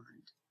respond.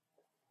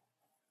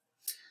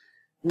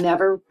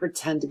 Never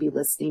pretend to be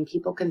listening.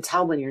 People can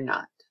tell when you're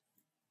not.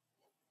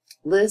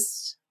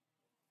 List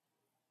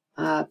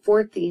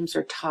 4 themes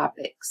or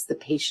topics the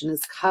patient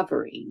is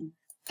covering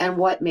and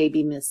what may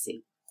be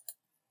missing.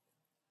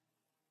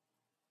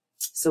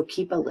 So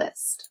keep a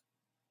list.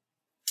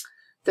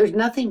 There's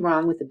nothing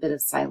wrong with a bit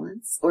of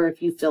silence, or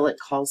if you feel it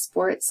calls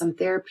for it, some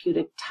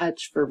therapeutic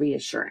touch for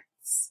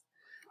reassurance.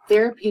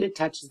 Therapeutic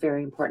touch is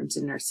very important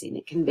in nursing.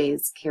 It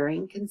conveys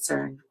caring,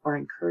 concern, or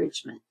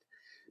encouragement.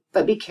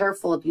 But be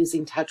careful of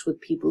using touch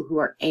with people who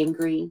are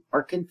angry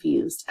or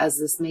confused, as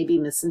this may be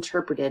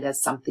misinterpreted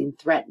as something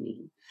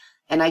threatening.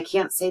 And I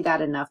can't say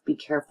that enough. Be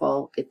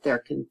careful if they're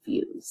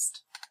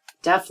confused.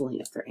 Definitely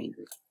if they're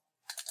angry.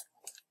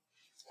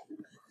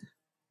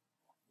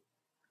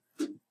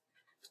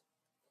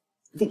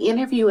 The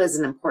interview is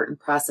an important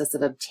process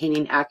of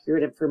obtaining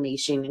accurate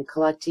information and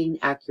collecting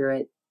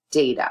accurate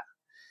data.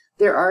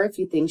 There are a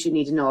few things you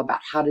need to know about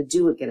how to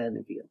do a good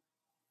interview.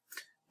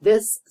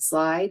 This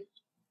slide,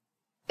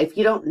 if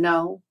you don't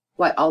know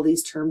what all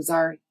these terms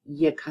are,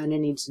 you kind of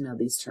need to know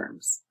these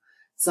terms.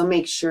 So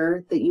make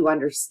sure that you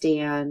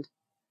understand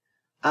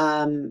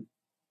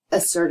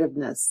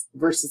assertiveness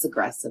versus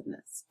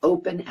aggressiveness,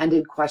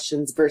 open-ended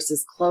questions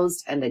versus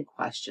closed-ended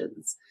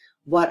questions.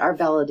 What are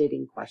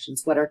validating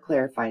questions? What are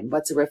clarifying?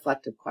 What's a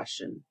reflective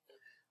question?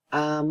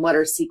 What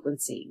are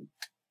sequencing?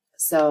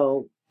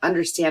 So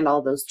understand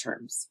all those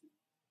terms.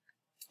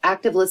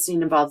 Active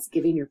listening involves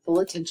giving your full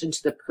attention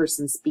to the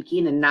person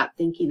speaking and not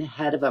thinking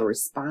ahead of a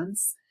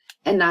response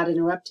and not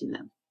interrupting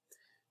them.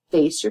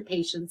 Face your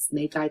patients,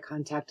 make eye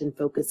contact, and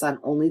focus on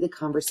only the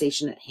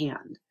conversation at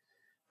hand.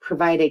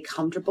 Provide a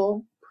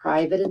comfortable,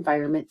 private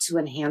environment to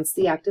enhance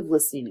the active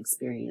listening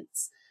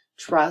experience.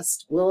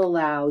 Trust will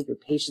allow your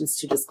patients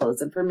to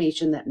disclose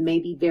information that may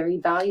be very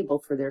valuable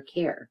for their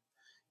care.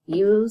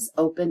 Use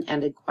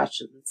open-ended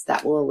questions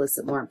that will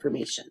elicit more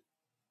information.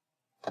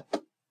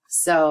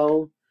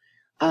 So,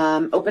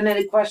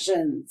 open-ended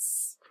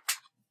questions.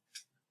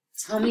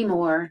 Tell me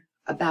more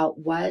about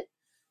what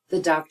the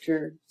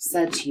doctor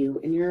said to you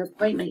in your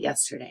appointment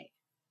yesterday.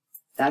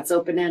 That's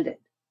open-ended.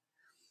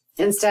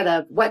 Instead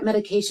of, what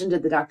medication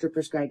did the doctor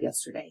prescribe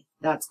yesterday?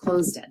 That's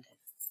closed-ended.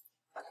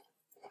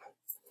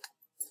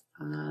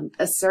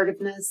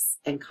 Assertiveness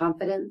and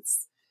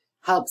confidence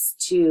helps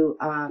to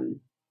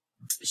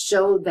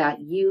show that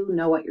you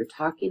know what you're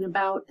talking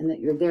about and that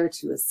you're there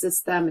to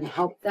assist them and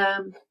help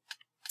them.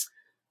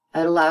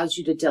 It allows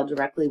you to deal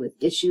directly with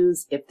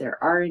issues if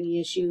there are any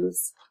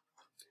issues.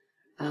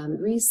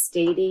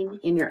 Restating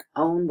in your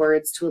own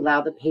words to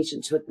allow the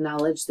patient to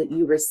acknowledge that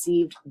you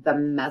received the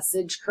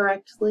message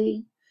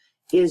correctly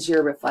is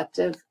your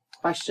reflective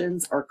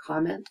questions or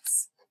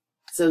comments.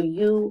 So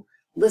you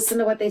listen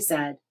to what they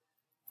said,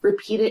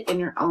 repeat it in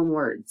your own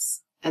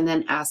words, and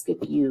then ask if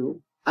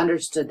you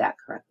understood that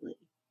correctly.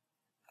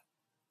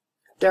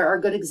 There are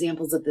good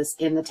examples of this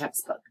in the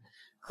textbook.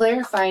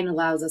 Clarifying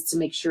allows us to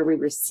make sure we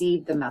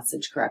receive the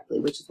message correctly,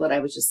 which is what I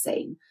was just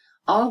saying.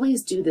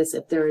 Always do this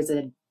if there is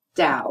a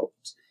doubt.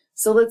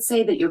 So let's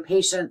say that your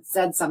patient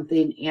said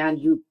something and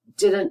you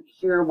didn't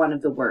hear one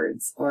of the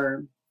words,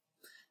 or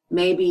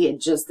maybe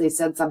they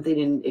said something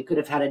and it could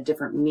have had a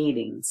different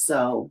meaning.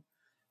 So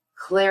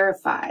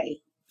clarify.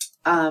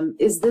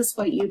 Is this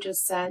what you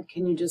just said?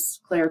 Can you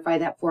just clarify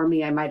that for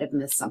me? I might have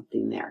missed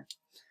something there.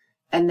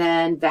 And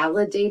then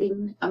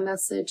validating a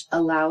message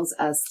allows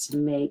us to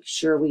make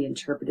sure we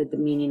interpreted the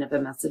meaning of a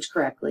message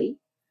correctly.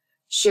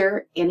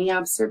 Share any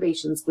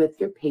observations with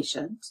your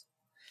patient.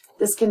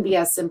 This can be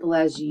as simple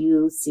as,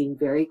 you seem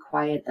very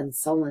quiet and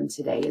sullen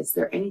today. Is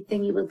there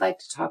anything you would like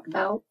to talk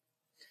about?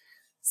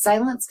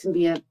 Silence can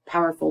be a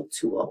powerful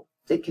tool.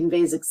 It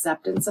conveys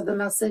acceptance of the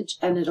message,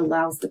 and it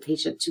allows the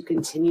patient to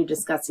continue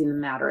discussing the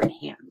matter at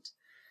hand.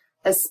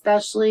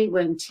 Especially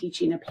when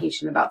teaching a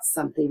patient about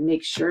something,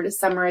 make sure to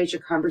summarize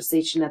your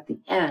conversation at the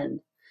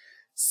end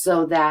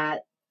so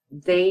that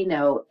they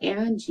know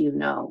and you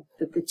know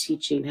that the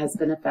teaching has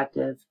been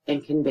effective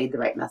and conveyed the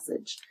right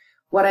message.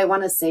 What I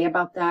want to say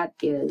about that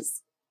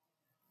is,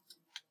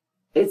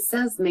 it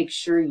says make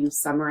sure you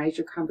summarize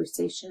your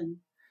conversation.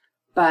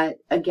 But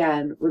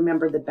again,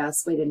 remember, the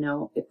best way to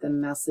know if the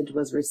message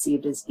was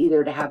received is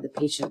either to have the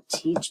patient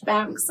teach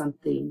back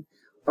something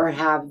or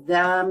have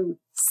them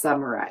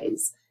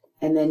summarize.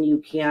 And then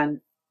you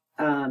can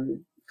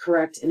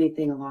correct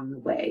anything along the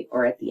way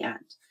or at the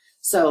end.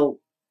 So,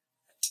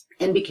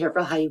 and be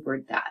careful how you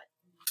word that.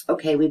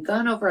 Okay, we've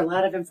gone over a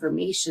lot of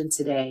information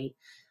today,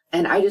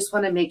 and I just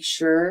want to make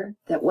sure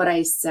that what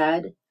I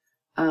said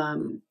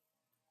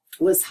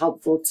was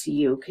helpful to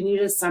you. Can you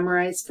just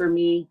summarize for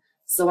me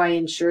so I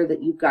ensure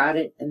that you got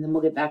it, and then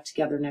we'll get back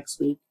together next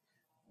week?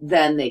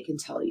 Then they can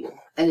tell you.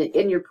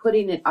 And you're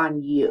putting it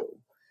on you.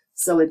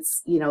 So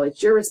it's,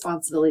 it's your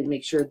responsibility to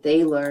make sure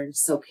they learn.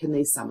 So can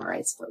they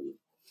summarize for you?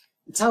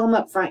 And tell them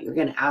up front you're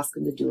going to ask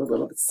them to do a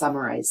little bit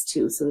summarize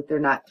too, so that they're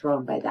not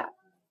thrown by that.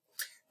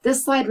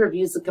 This slide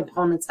reviews the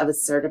components of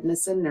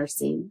assertiveness in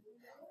nursing.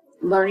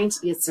 Learning to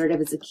be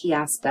assertive is a key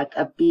aspect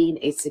of being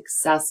a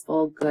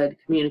successful, good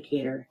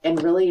communicator.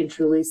 And really and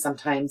truly,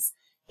 sometimes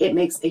it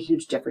makes a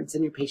huge difference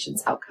in your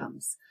patient's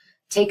outcomes.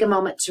 Take a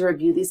moment to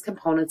review these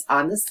components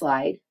on the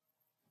slide.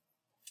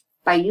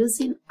 By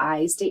using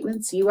I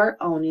statements, you are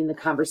owning the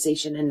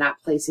conversation and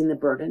not placing the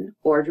burden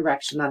or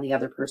direction on the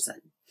other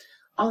person.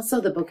 Also,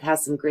 the book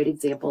has some great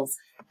examples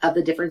of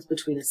the difference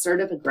between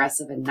assertive,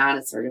 aggressive, and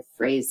non-assertive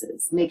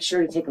phrases. Make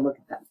sure to take a look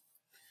at them.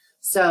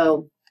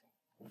 So,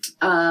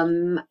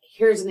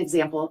 here's an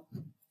example.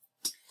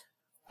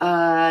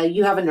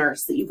 You have a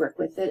nurse that you work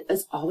with that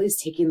is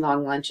always taking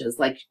long lunches.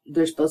 Like,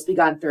 they're supposed to be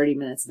gone 30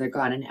 minutes and they're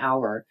gone an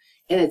hour.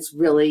 And it's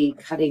really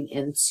cutting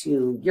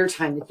into your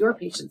time with your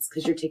patients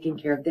because you're taking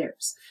care of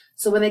theirs.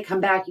 So when they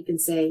come back, you can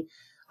say,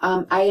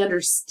 I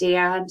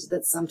understand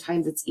that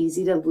sometimes it's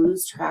easy to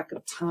lose track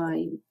of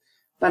time,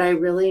 but I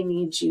really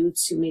need you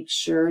to make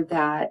sure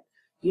that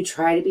you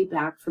try to be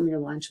back from your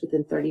lunch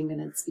within 30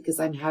 minutes because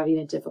I'm having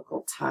a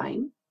difficult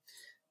time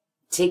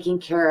taking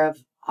care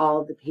of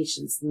all of the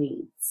patient's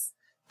needs.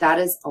 That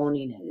is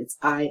owning it. It's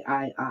I.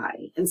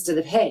 Instead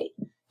of, hey,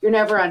 you're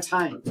never on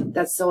time.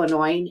 That's so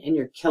annoying and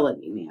you're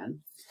killing me, man.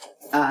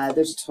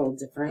 There's a total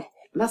different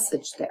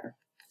message there.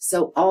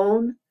 So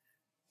own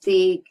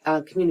the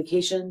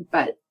communication,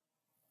 but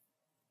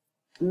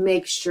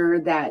make sure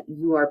that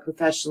you are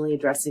professionally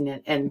addressing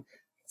it and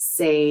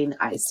saying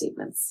I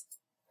statements.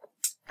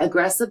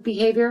 Aggressive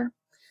behavior.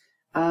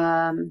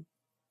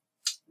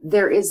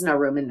 There is no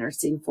room in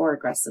nursing for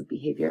aggressive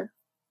behavior.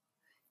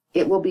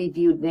 it will be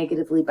viewed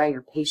negatively by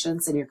your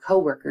patients and your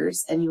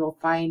coworkers, and you will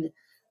find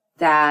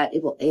that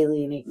it will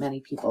alienate many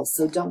people.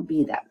 So don't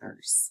be that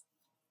nurse.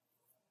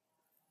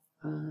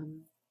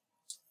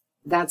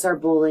 That's our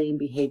bullying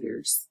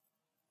behaviors.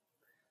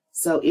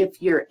 So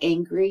if you're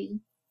angry,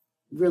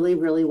 really,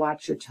 really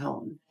watch your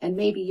tone. And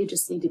maybe you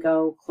just need to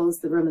go close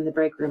the room in the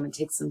break room and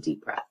take some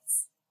deep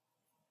breaths.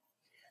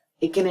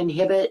 It can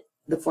inhibit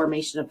the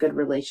formation of good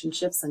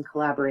relationships and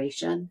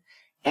collaboration.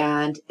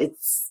 And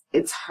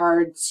it's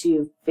hard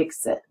to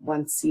fix it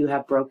once you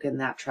have broken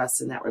that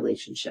trust in that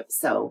relationship.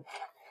 So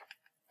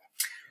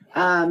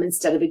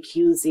instead of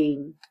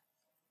accusing,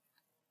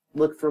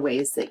 look for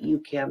ways that you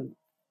can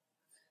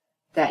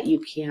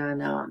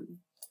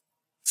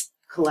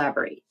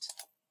collaborate.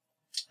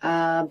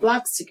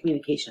 Blocks to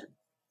communication.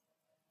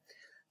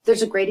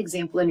 There's a great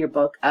example in your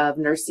book of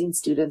nursing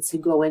students who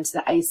go into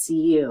the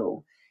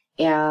ICU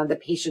and the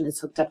patient is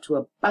hooked up to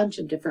a bunch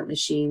of different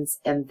machines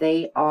and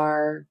they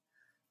are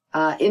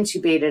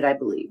intubated, I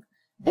believe.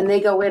 And they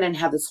go in and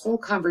have this whole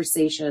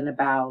conversation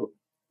about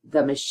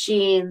the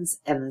machines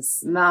and the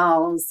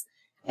smells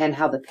and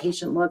how the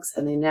patient looks,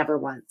 and they never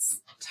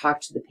once talk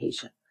to the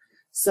patient.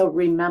 So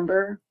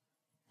remember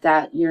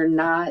that you're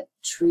not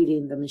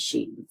treating the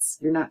machines.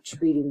 You're not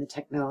treating the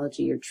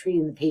technology. You're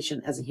treating the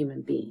patient as a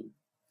human being.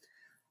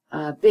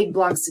 Big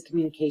blocks to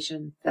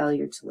communication,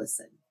 failure to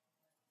listen.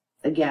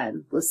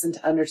 Again, listen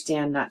to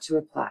understand, not to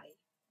reply.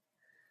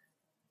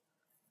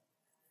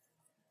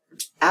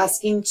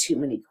 Asking too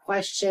many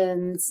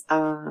questions.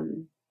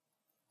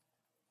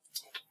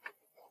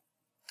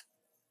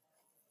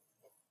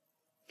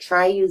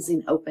 Try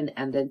using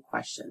open-ended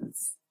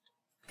questions.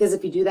 Because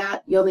if you do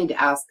that, you'll need to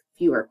ask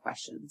fewer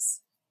questions.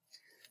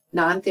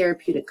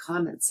 Non-therapeutic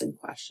comments and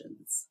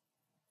questions.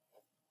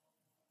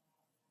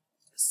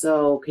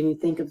 So can you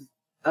think of,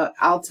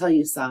 I'll tell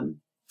you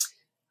some.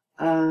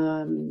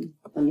 Let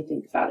me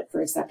think about it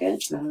for a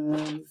second.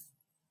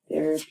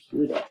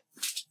 Non-therapeutic.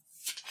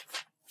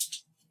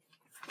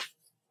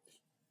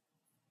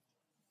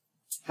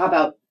 How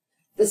about,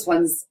 this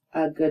one's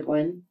a good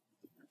one.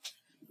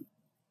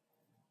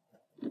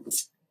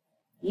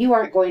 You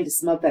aren't going to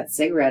smoke that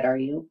cigarette, are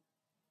you?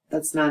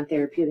 That's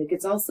non-therapeutic.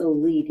 It's also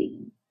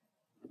leading.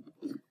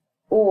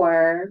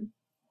 Or,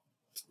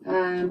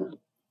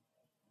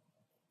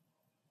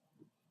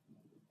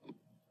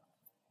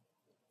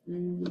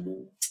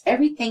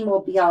 everything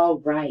will be all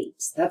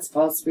right. That's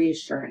false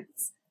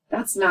reassurance.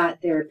 That's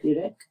not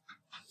therapeutic.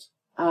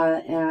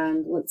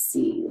 And let's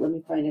see. Let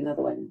me find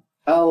another one.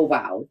 Oh,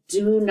 wow.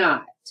 Do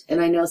not,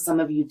 and I know some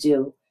of you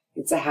do,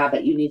 it's a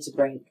habit you need to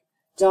break.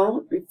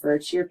 Don't refer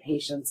to your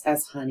patients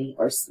as honey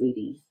or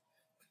sweetie.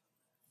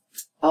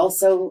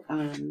 Also,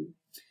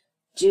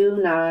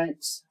 do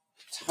not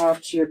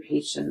talk to your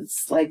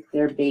patients like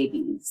they're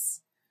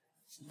babies.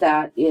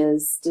 That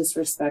is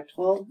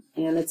disrespectful,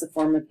 and it's a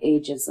form of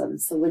ageism.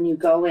 So when you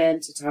go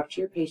in to talk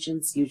to your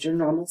patients, use your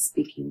normal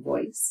speaking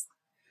voice.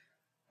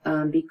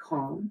 Be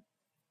calm.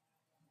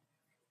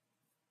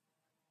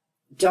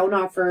 Don't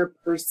offer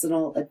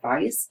personal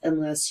advice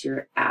unless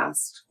you're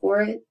asked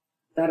for it.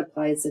 That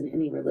applies in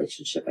any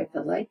relationship, I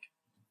feel like.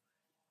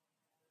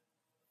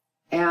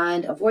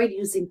 And avoid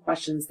using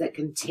questions that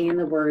contain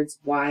the words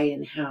why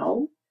and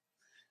how,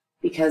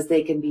 because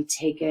they can be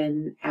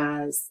taken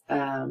as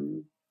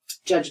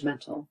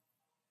judgmental.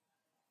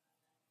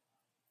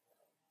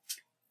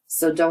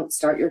 So don't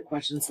start your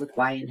questions with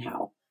why and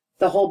how.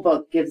 The whole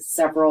book gives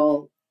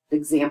several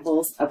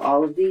examples of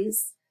all of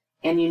these,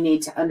 and you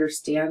need to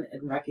understand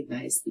and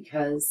recognize,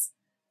 because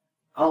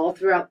all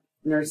throughout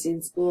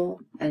nursing school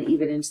and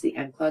even into the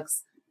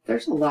NCLEX,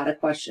 there's a lot of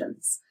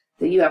questions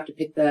that you have to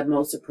pick the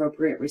most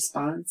appropriate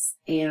response.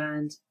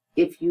 And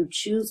if you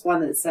choose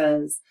one that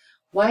says,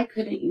 why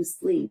couldn't you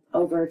sleep,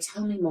 over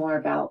tell me more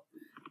about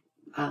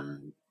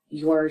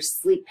your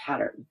sleep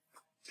pattern,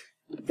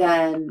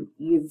 then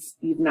you've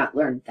not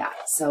learned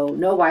that. So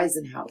no whys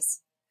and hows.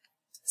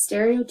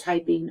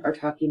 Stereotyping or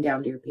talking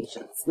down to your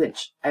patients,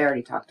 which I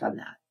already talked on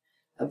that.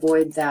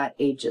 Avoid that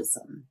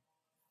ageism.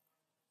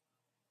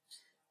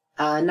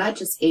 Not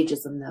just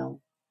ageism,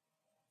 though.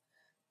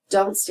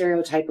 Don't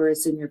stereotype or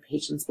assume your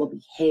patients will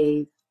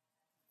behave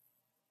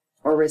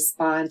or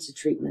respond to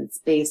treatments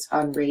based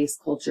on race,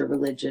 culture,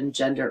 religion,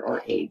 gender,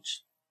 or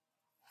age.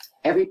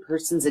 Every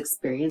person's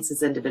experience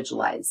is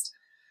individualized.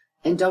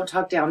 And don't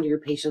talk down to your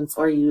patients,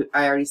 or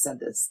I already said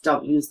this,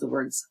 don't use the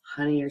words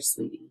honey or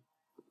sweetie.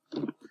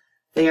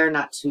 They are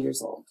not 2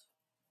 years old.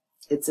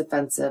 It's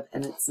offensive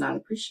and it's not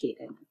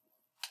appreciated.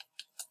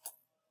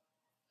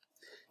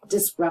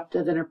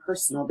 Disruptive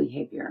interpersonal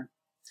behavior.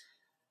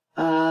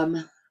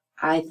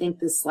 I think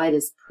this slide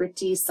is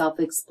pretty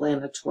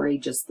self-explanatory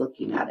just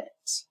looking at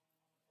it.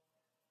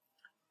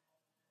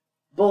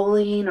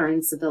 Bullying or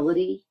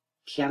incivility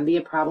can be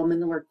a problem in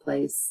the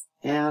workplace,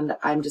 and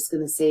I'm just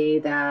going to say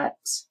that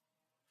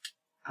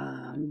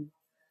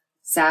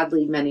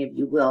sadly many of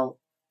you will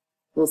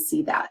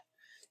see that.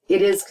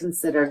 It is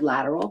considered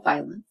lateral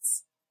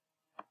violence.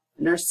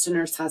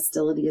 Nurse-to-nurse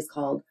hostility is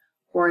called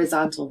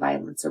horizontal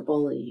violence or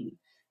bullying.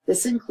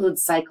 This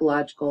includes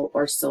psychological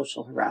or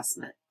social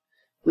harassment,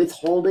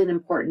 withholding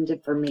important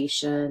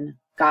information,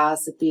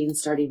 gossiping,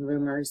 starting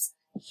rumors,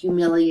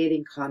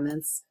 humiliating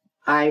comments,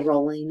 eye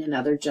rolling, and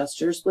other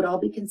gestures would all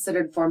be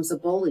considered forms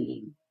of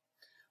bullying.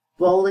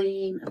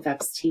 Bullying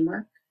affects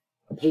teamwork,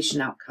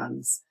 patient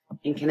outcomes,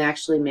 and can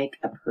actually make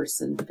a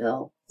person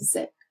feel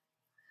sick.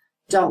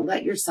 Don't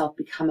let yourself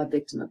become a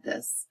victim of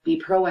this. Be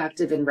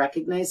proactive in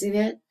recognizing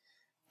it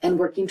and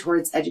working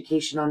towards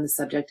education on the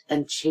subject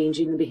and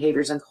changing the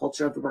behaviors and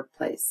culture of the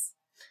workplace.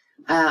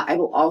 I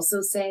will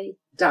also say,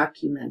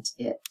 document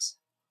it.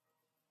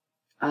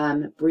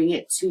 Bring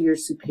it to your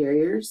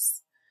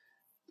superiors.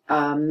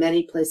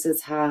 Many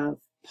places have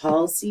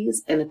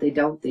policies, and if they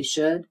don't, they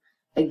should,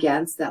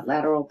 against that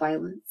lateral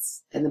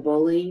violence and the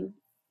bullying.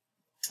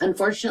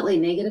 Unfortunately,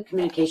 negative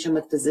communication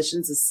with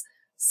physicians is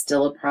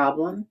still a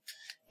problem.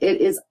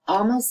 It is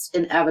almost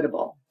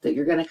inevitable that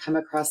you're going to come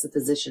across a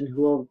physician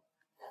who will,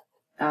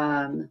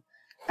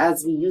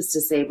 as we used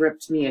to say,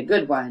 ripped me a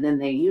good one, and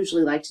they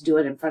usually like to do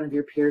it in front of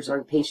your peers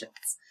or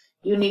patients.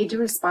 You need to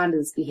respond to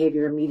this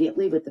behavior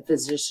immediately with the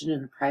physician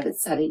in a private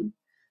setting,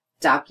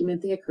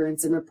 document the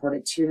occurrence, and report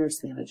it to your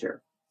nurse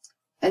manager.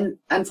 And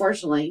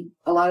unfortunately,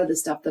 a lot of the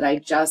stuff that I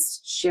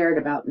just shared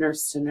about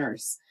nurse to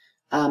nurse,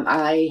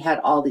 I had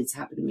all these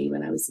happen to me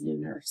when I was a new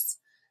nurse.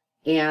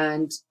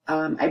 And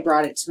I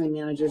brought it to my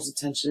manager's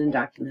attention and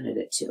documented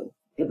it too.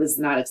 It was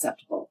not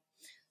acceptable.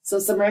 So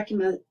some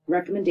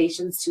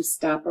recommendations to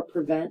stop or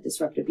prevent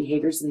disruptive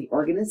behaviors in the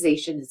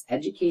organization is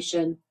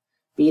education,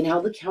 being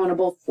held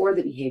accountable for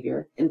the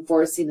behavior,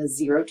 enforcing a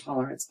zero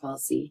tolerance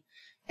policy,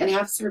 and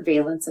have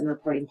surveillance and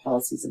reporting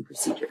policies and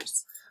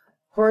procedures.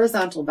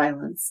 Horizontal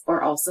violence,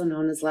 or also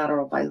known as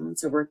lateral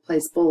violence or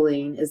workplace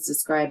bullying, is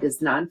described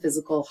as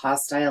non-physical,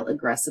 hostile,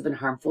 aggressive, and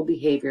harmful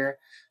behavior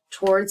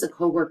towards a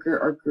coworker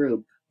or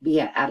group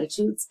via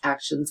attitudes,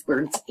 actions,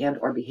 words, and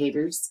or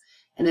behaviors.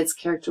 And it's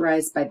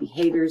characterized by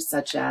behaviors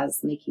such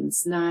as making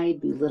snide,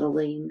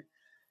 belittling,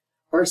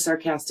 or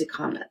sarcastic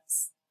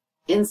comments.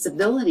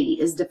 Incivility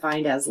is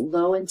defined as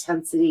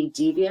low-intensity,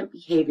 deviant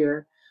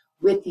behavior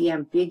with the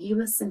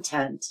ambiguous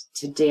intent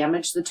to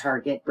damage the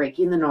target,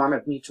 breaking the norm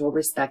of mutual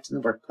respect in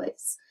the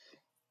workplace.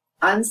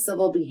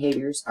 Uncivil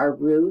behaviors are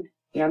rude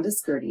and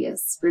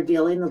discourteous,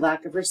 revealing the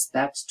lack of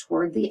respect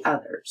toward the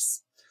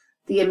others.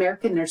 The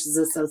American Nurses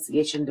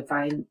Association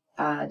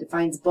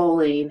defines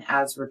bullying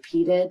as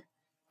repeated,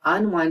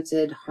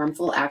 unwanted,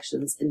 harmful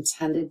actions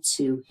intended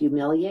to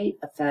humiliate,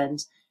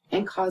 offend,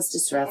 and cause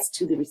distress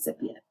to the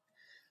recipient.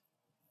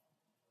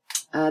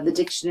 The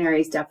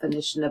dictionary's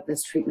definition of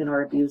mistreatment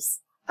or abuse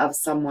of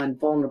someone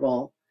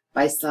vulnerable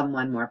by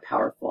someone more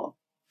powerful.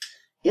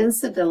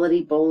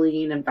 Incivility,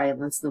 bullying, and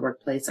violence in the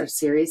workplace are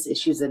serious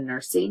issues in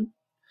nursing,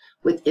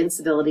 with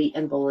incivility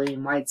and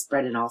bullying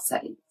widespread in all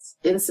settings.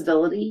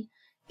 Incivility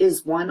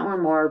is one or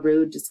more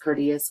rude,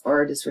 discourteous,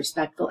 or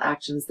disrespectful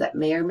actions that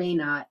may or may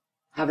not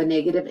have a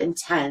negative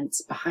intent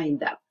behind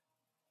them.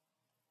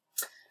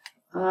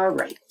 All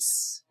right.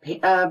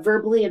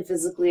 Verbally and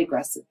physically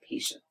aggressive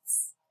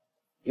patients.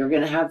 You're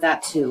going to have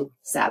that too,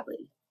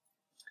 sadly.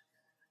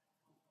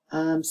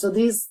 So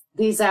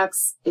these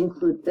acts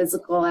include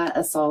physical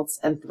assaults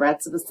and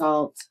threats of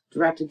assault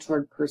directed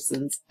toward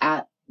persons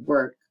at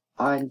work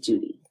on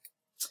duty.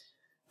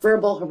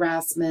 Verbal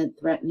harassment,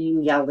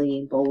 threatening,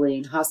 yelling,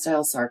 bullying,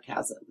 hostile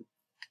sarcasm.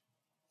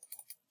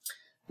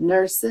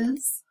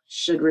 Nurses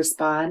should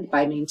respond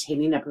by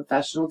maintaining a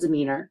professional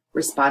demeanor,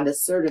 respond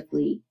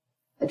assertively,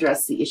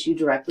 address the issue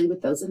directly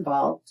with those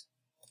involved,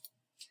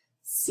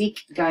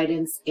 seek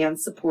guidance and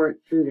support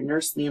through the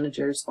nurse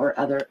managers or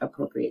other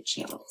appropriate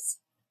channels.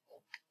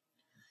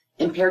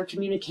 Impaired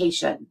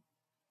communication.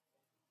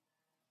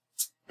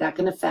 That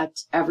can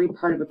affect every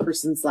part of a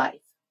person's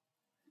life.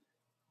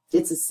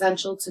 It's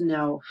essential to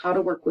know how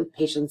to work with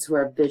patients who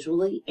are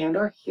visually and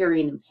or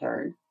hearing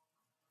impaired,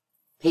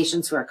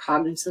 patients who are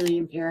cognitively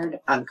impaired,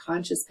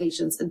 unconscious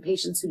patients, and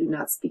patients who do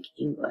not speak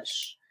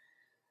English,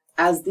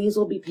 as these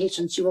will be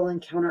patients you will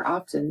encounter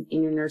often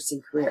in your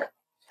nursing career.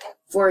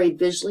 For a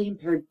visually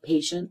impaired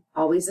patient,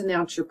 always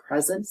announce your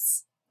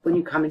presence when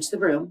you come into the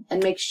room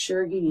and make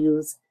sure you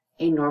use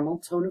a normal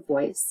tone of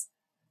voice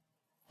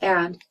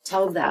and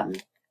tell them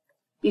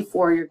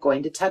before you're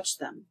going to touch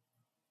them.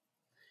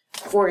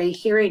 For a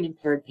hearing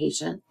impaired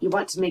patient, you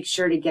want to make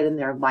sure to get in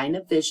their line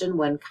of vision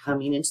when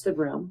coming into the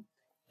room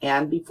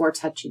and before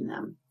touching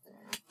them.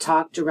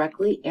 Talk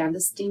directly and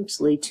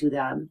distinctly to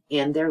them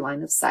in their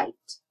line of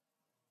sight.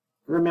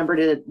 Remember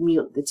to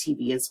mute the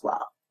TV as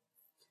well.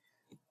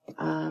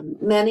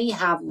 Many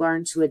have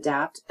learned to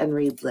adapt and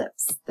read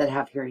lips that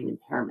have hearing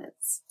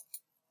impairments.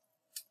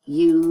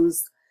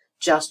 Use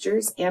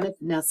gestures and, if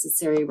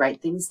necessary,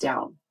 write things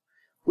down.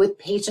 With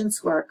patients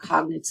who are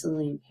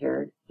cognitively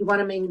impaired, you want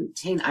to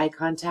maintain eye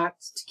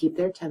contact to keep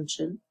their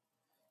attention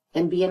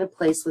and be in a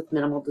place with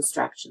minimal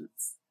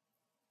distractions.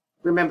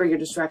 Remember, your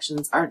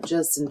distractions aren't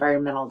just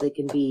environmental. They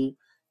can be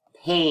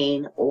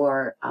pain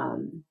or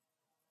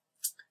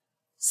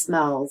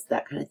smells,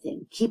 that kind of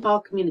thing. Keep all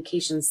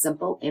communication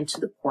simple and to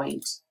the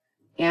point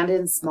and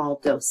in small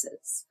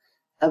doses.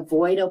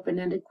 Avoid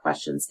open-ended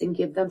questions and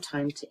give them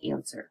time to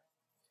answer.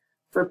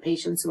 For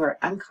patients who are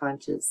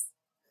unconscious,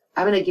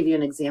 I'm going to give you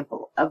an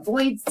example.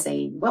 Avoid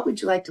saying, what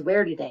would you like to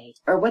wear today?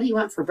 Or what do you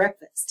want for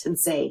breakfast? And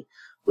say,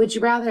 would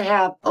you rather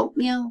have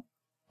oatmeal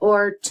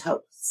or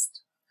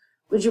toast?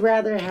 Would you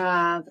rather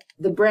have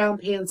the brown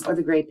pants or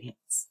the gray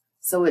pants?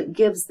 So it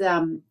gives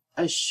them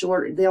a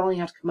short, they only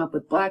have to come up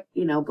with black,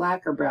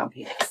 black or brown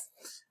pants.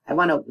 I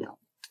want oatmeal.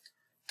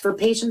 For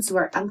patients who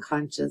are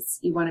unconscious,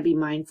 you want to be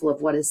mindful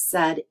of what is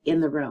said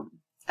in the room,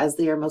 as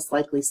they are most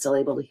likely still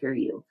able to hear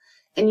you.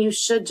 And you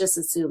should just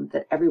assume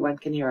that everyone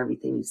can hear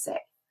everything you say.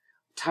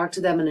 Talk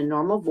to them in a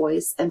normal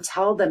voice and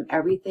tell them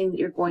everything that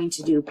you're going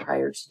to do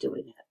prior to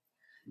doing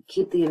it.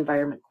 Keep the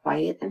environment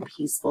quiet and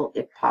peaceful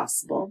if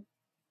possible.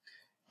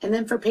 And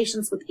then for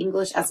patients with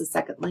English as a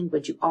second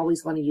language, you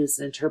always want to use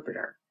an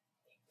interpreter.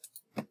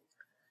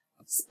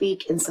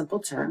 Speak in simple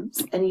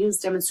terms and use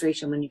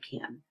demonstration when you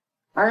can.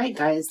 All right,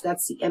 guys,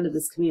 that's the end of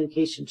this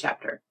communication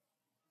chapter.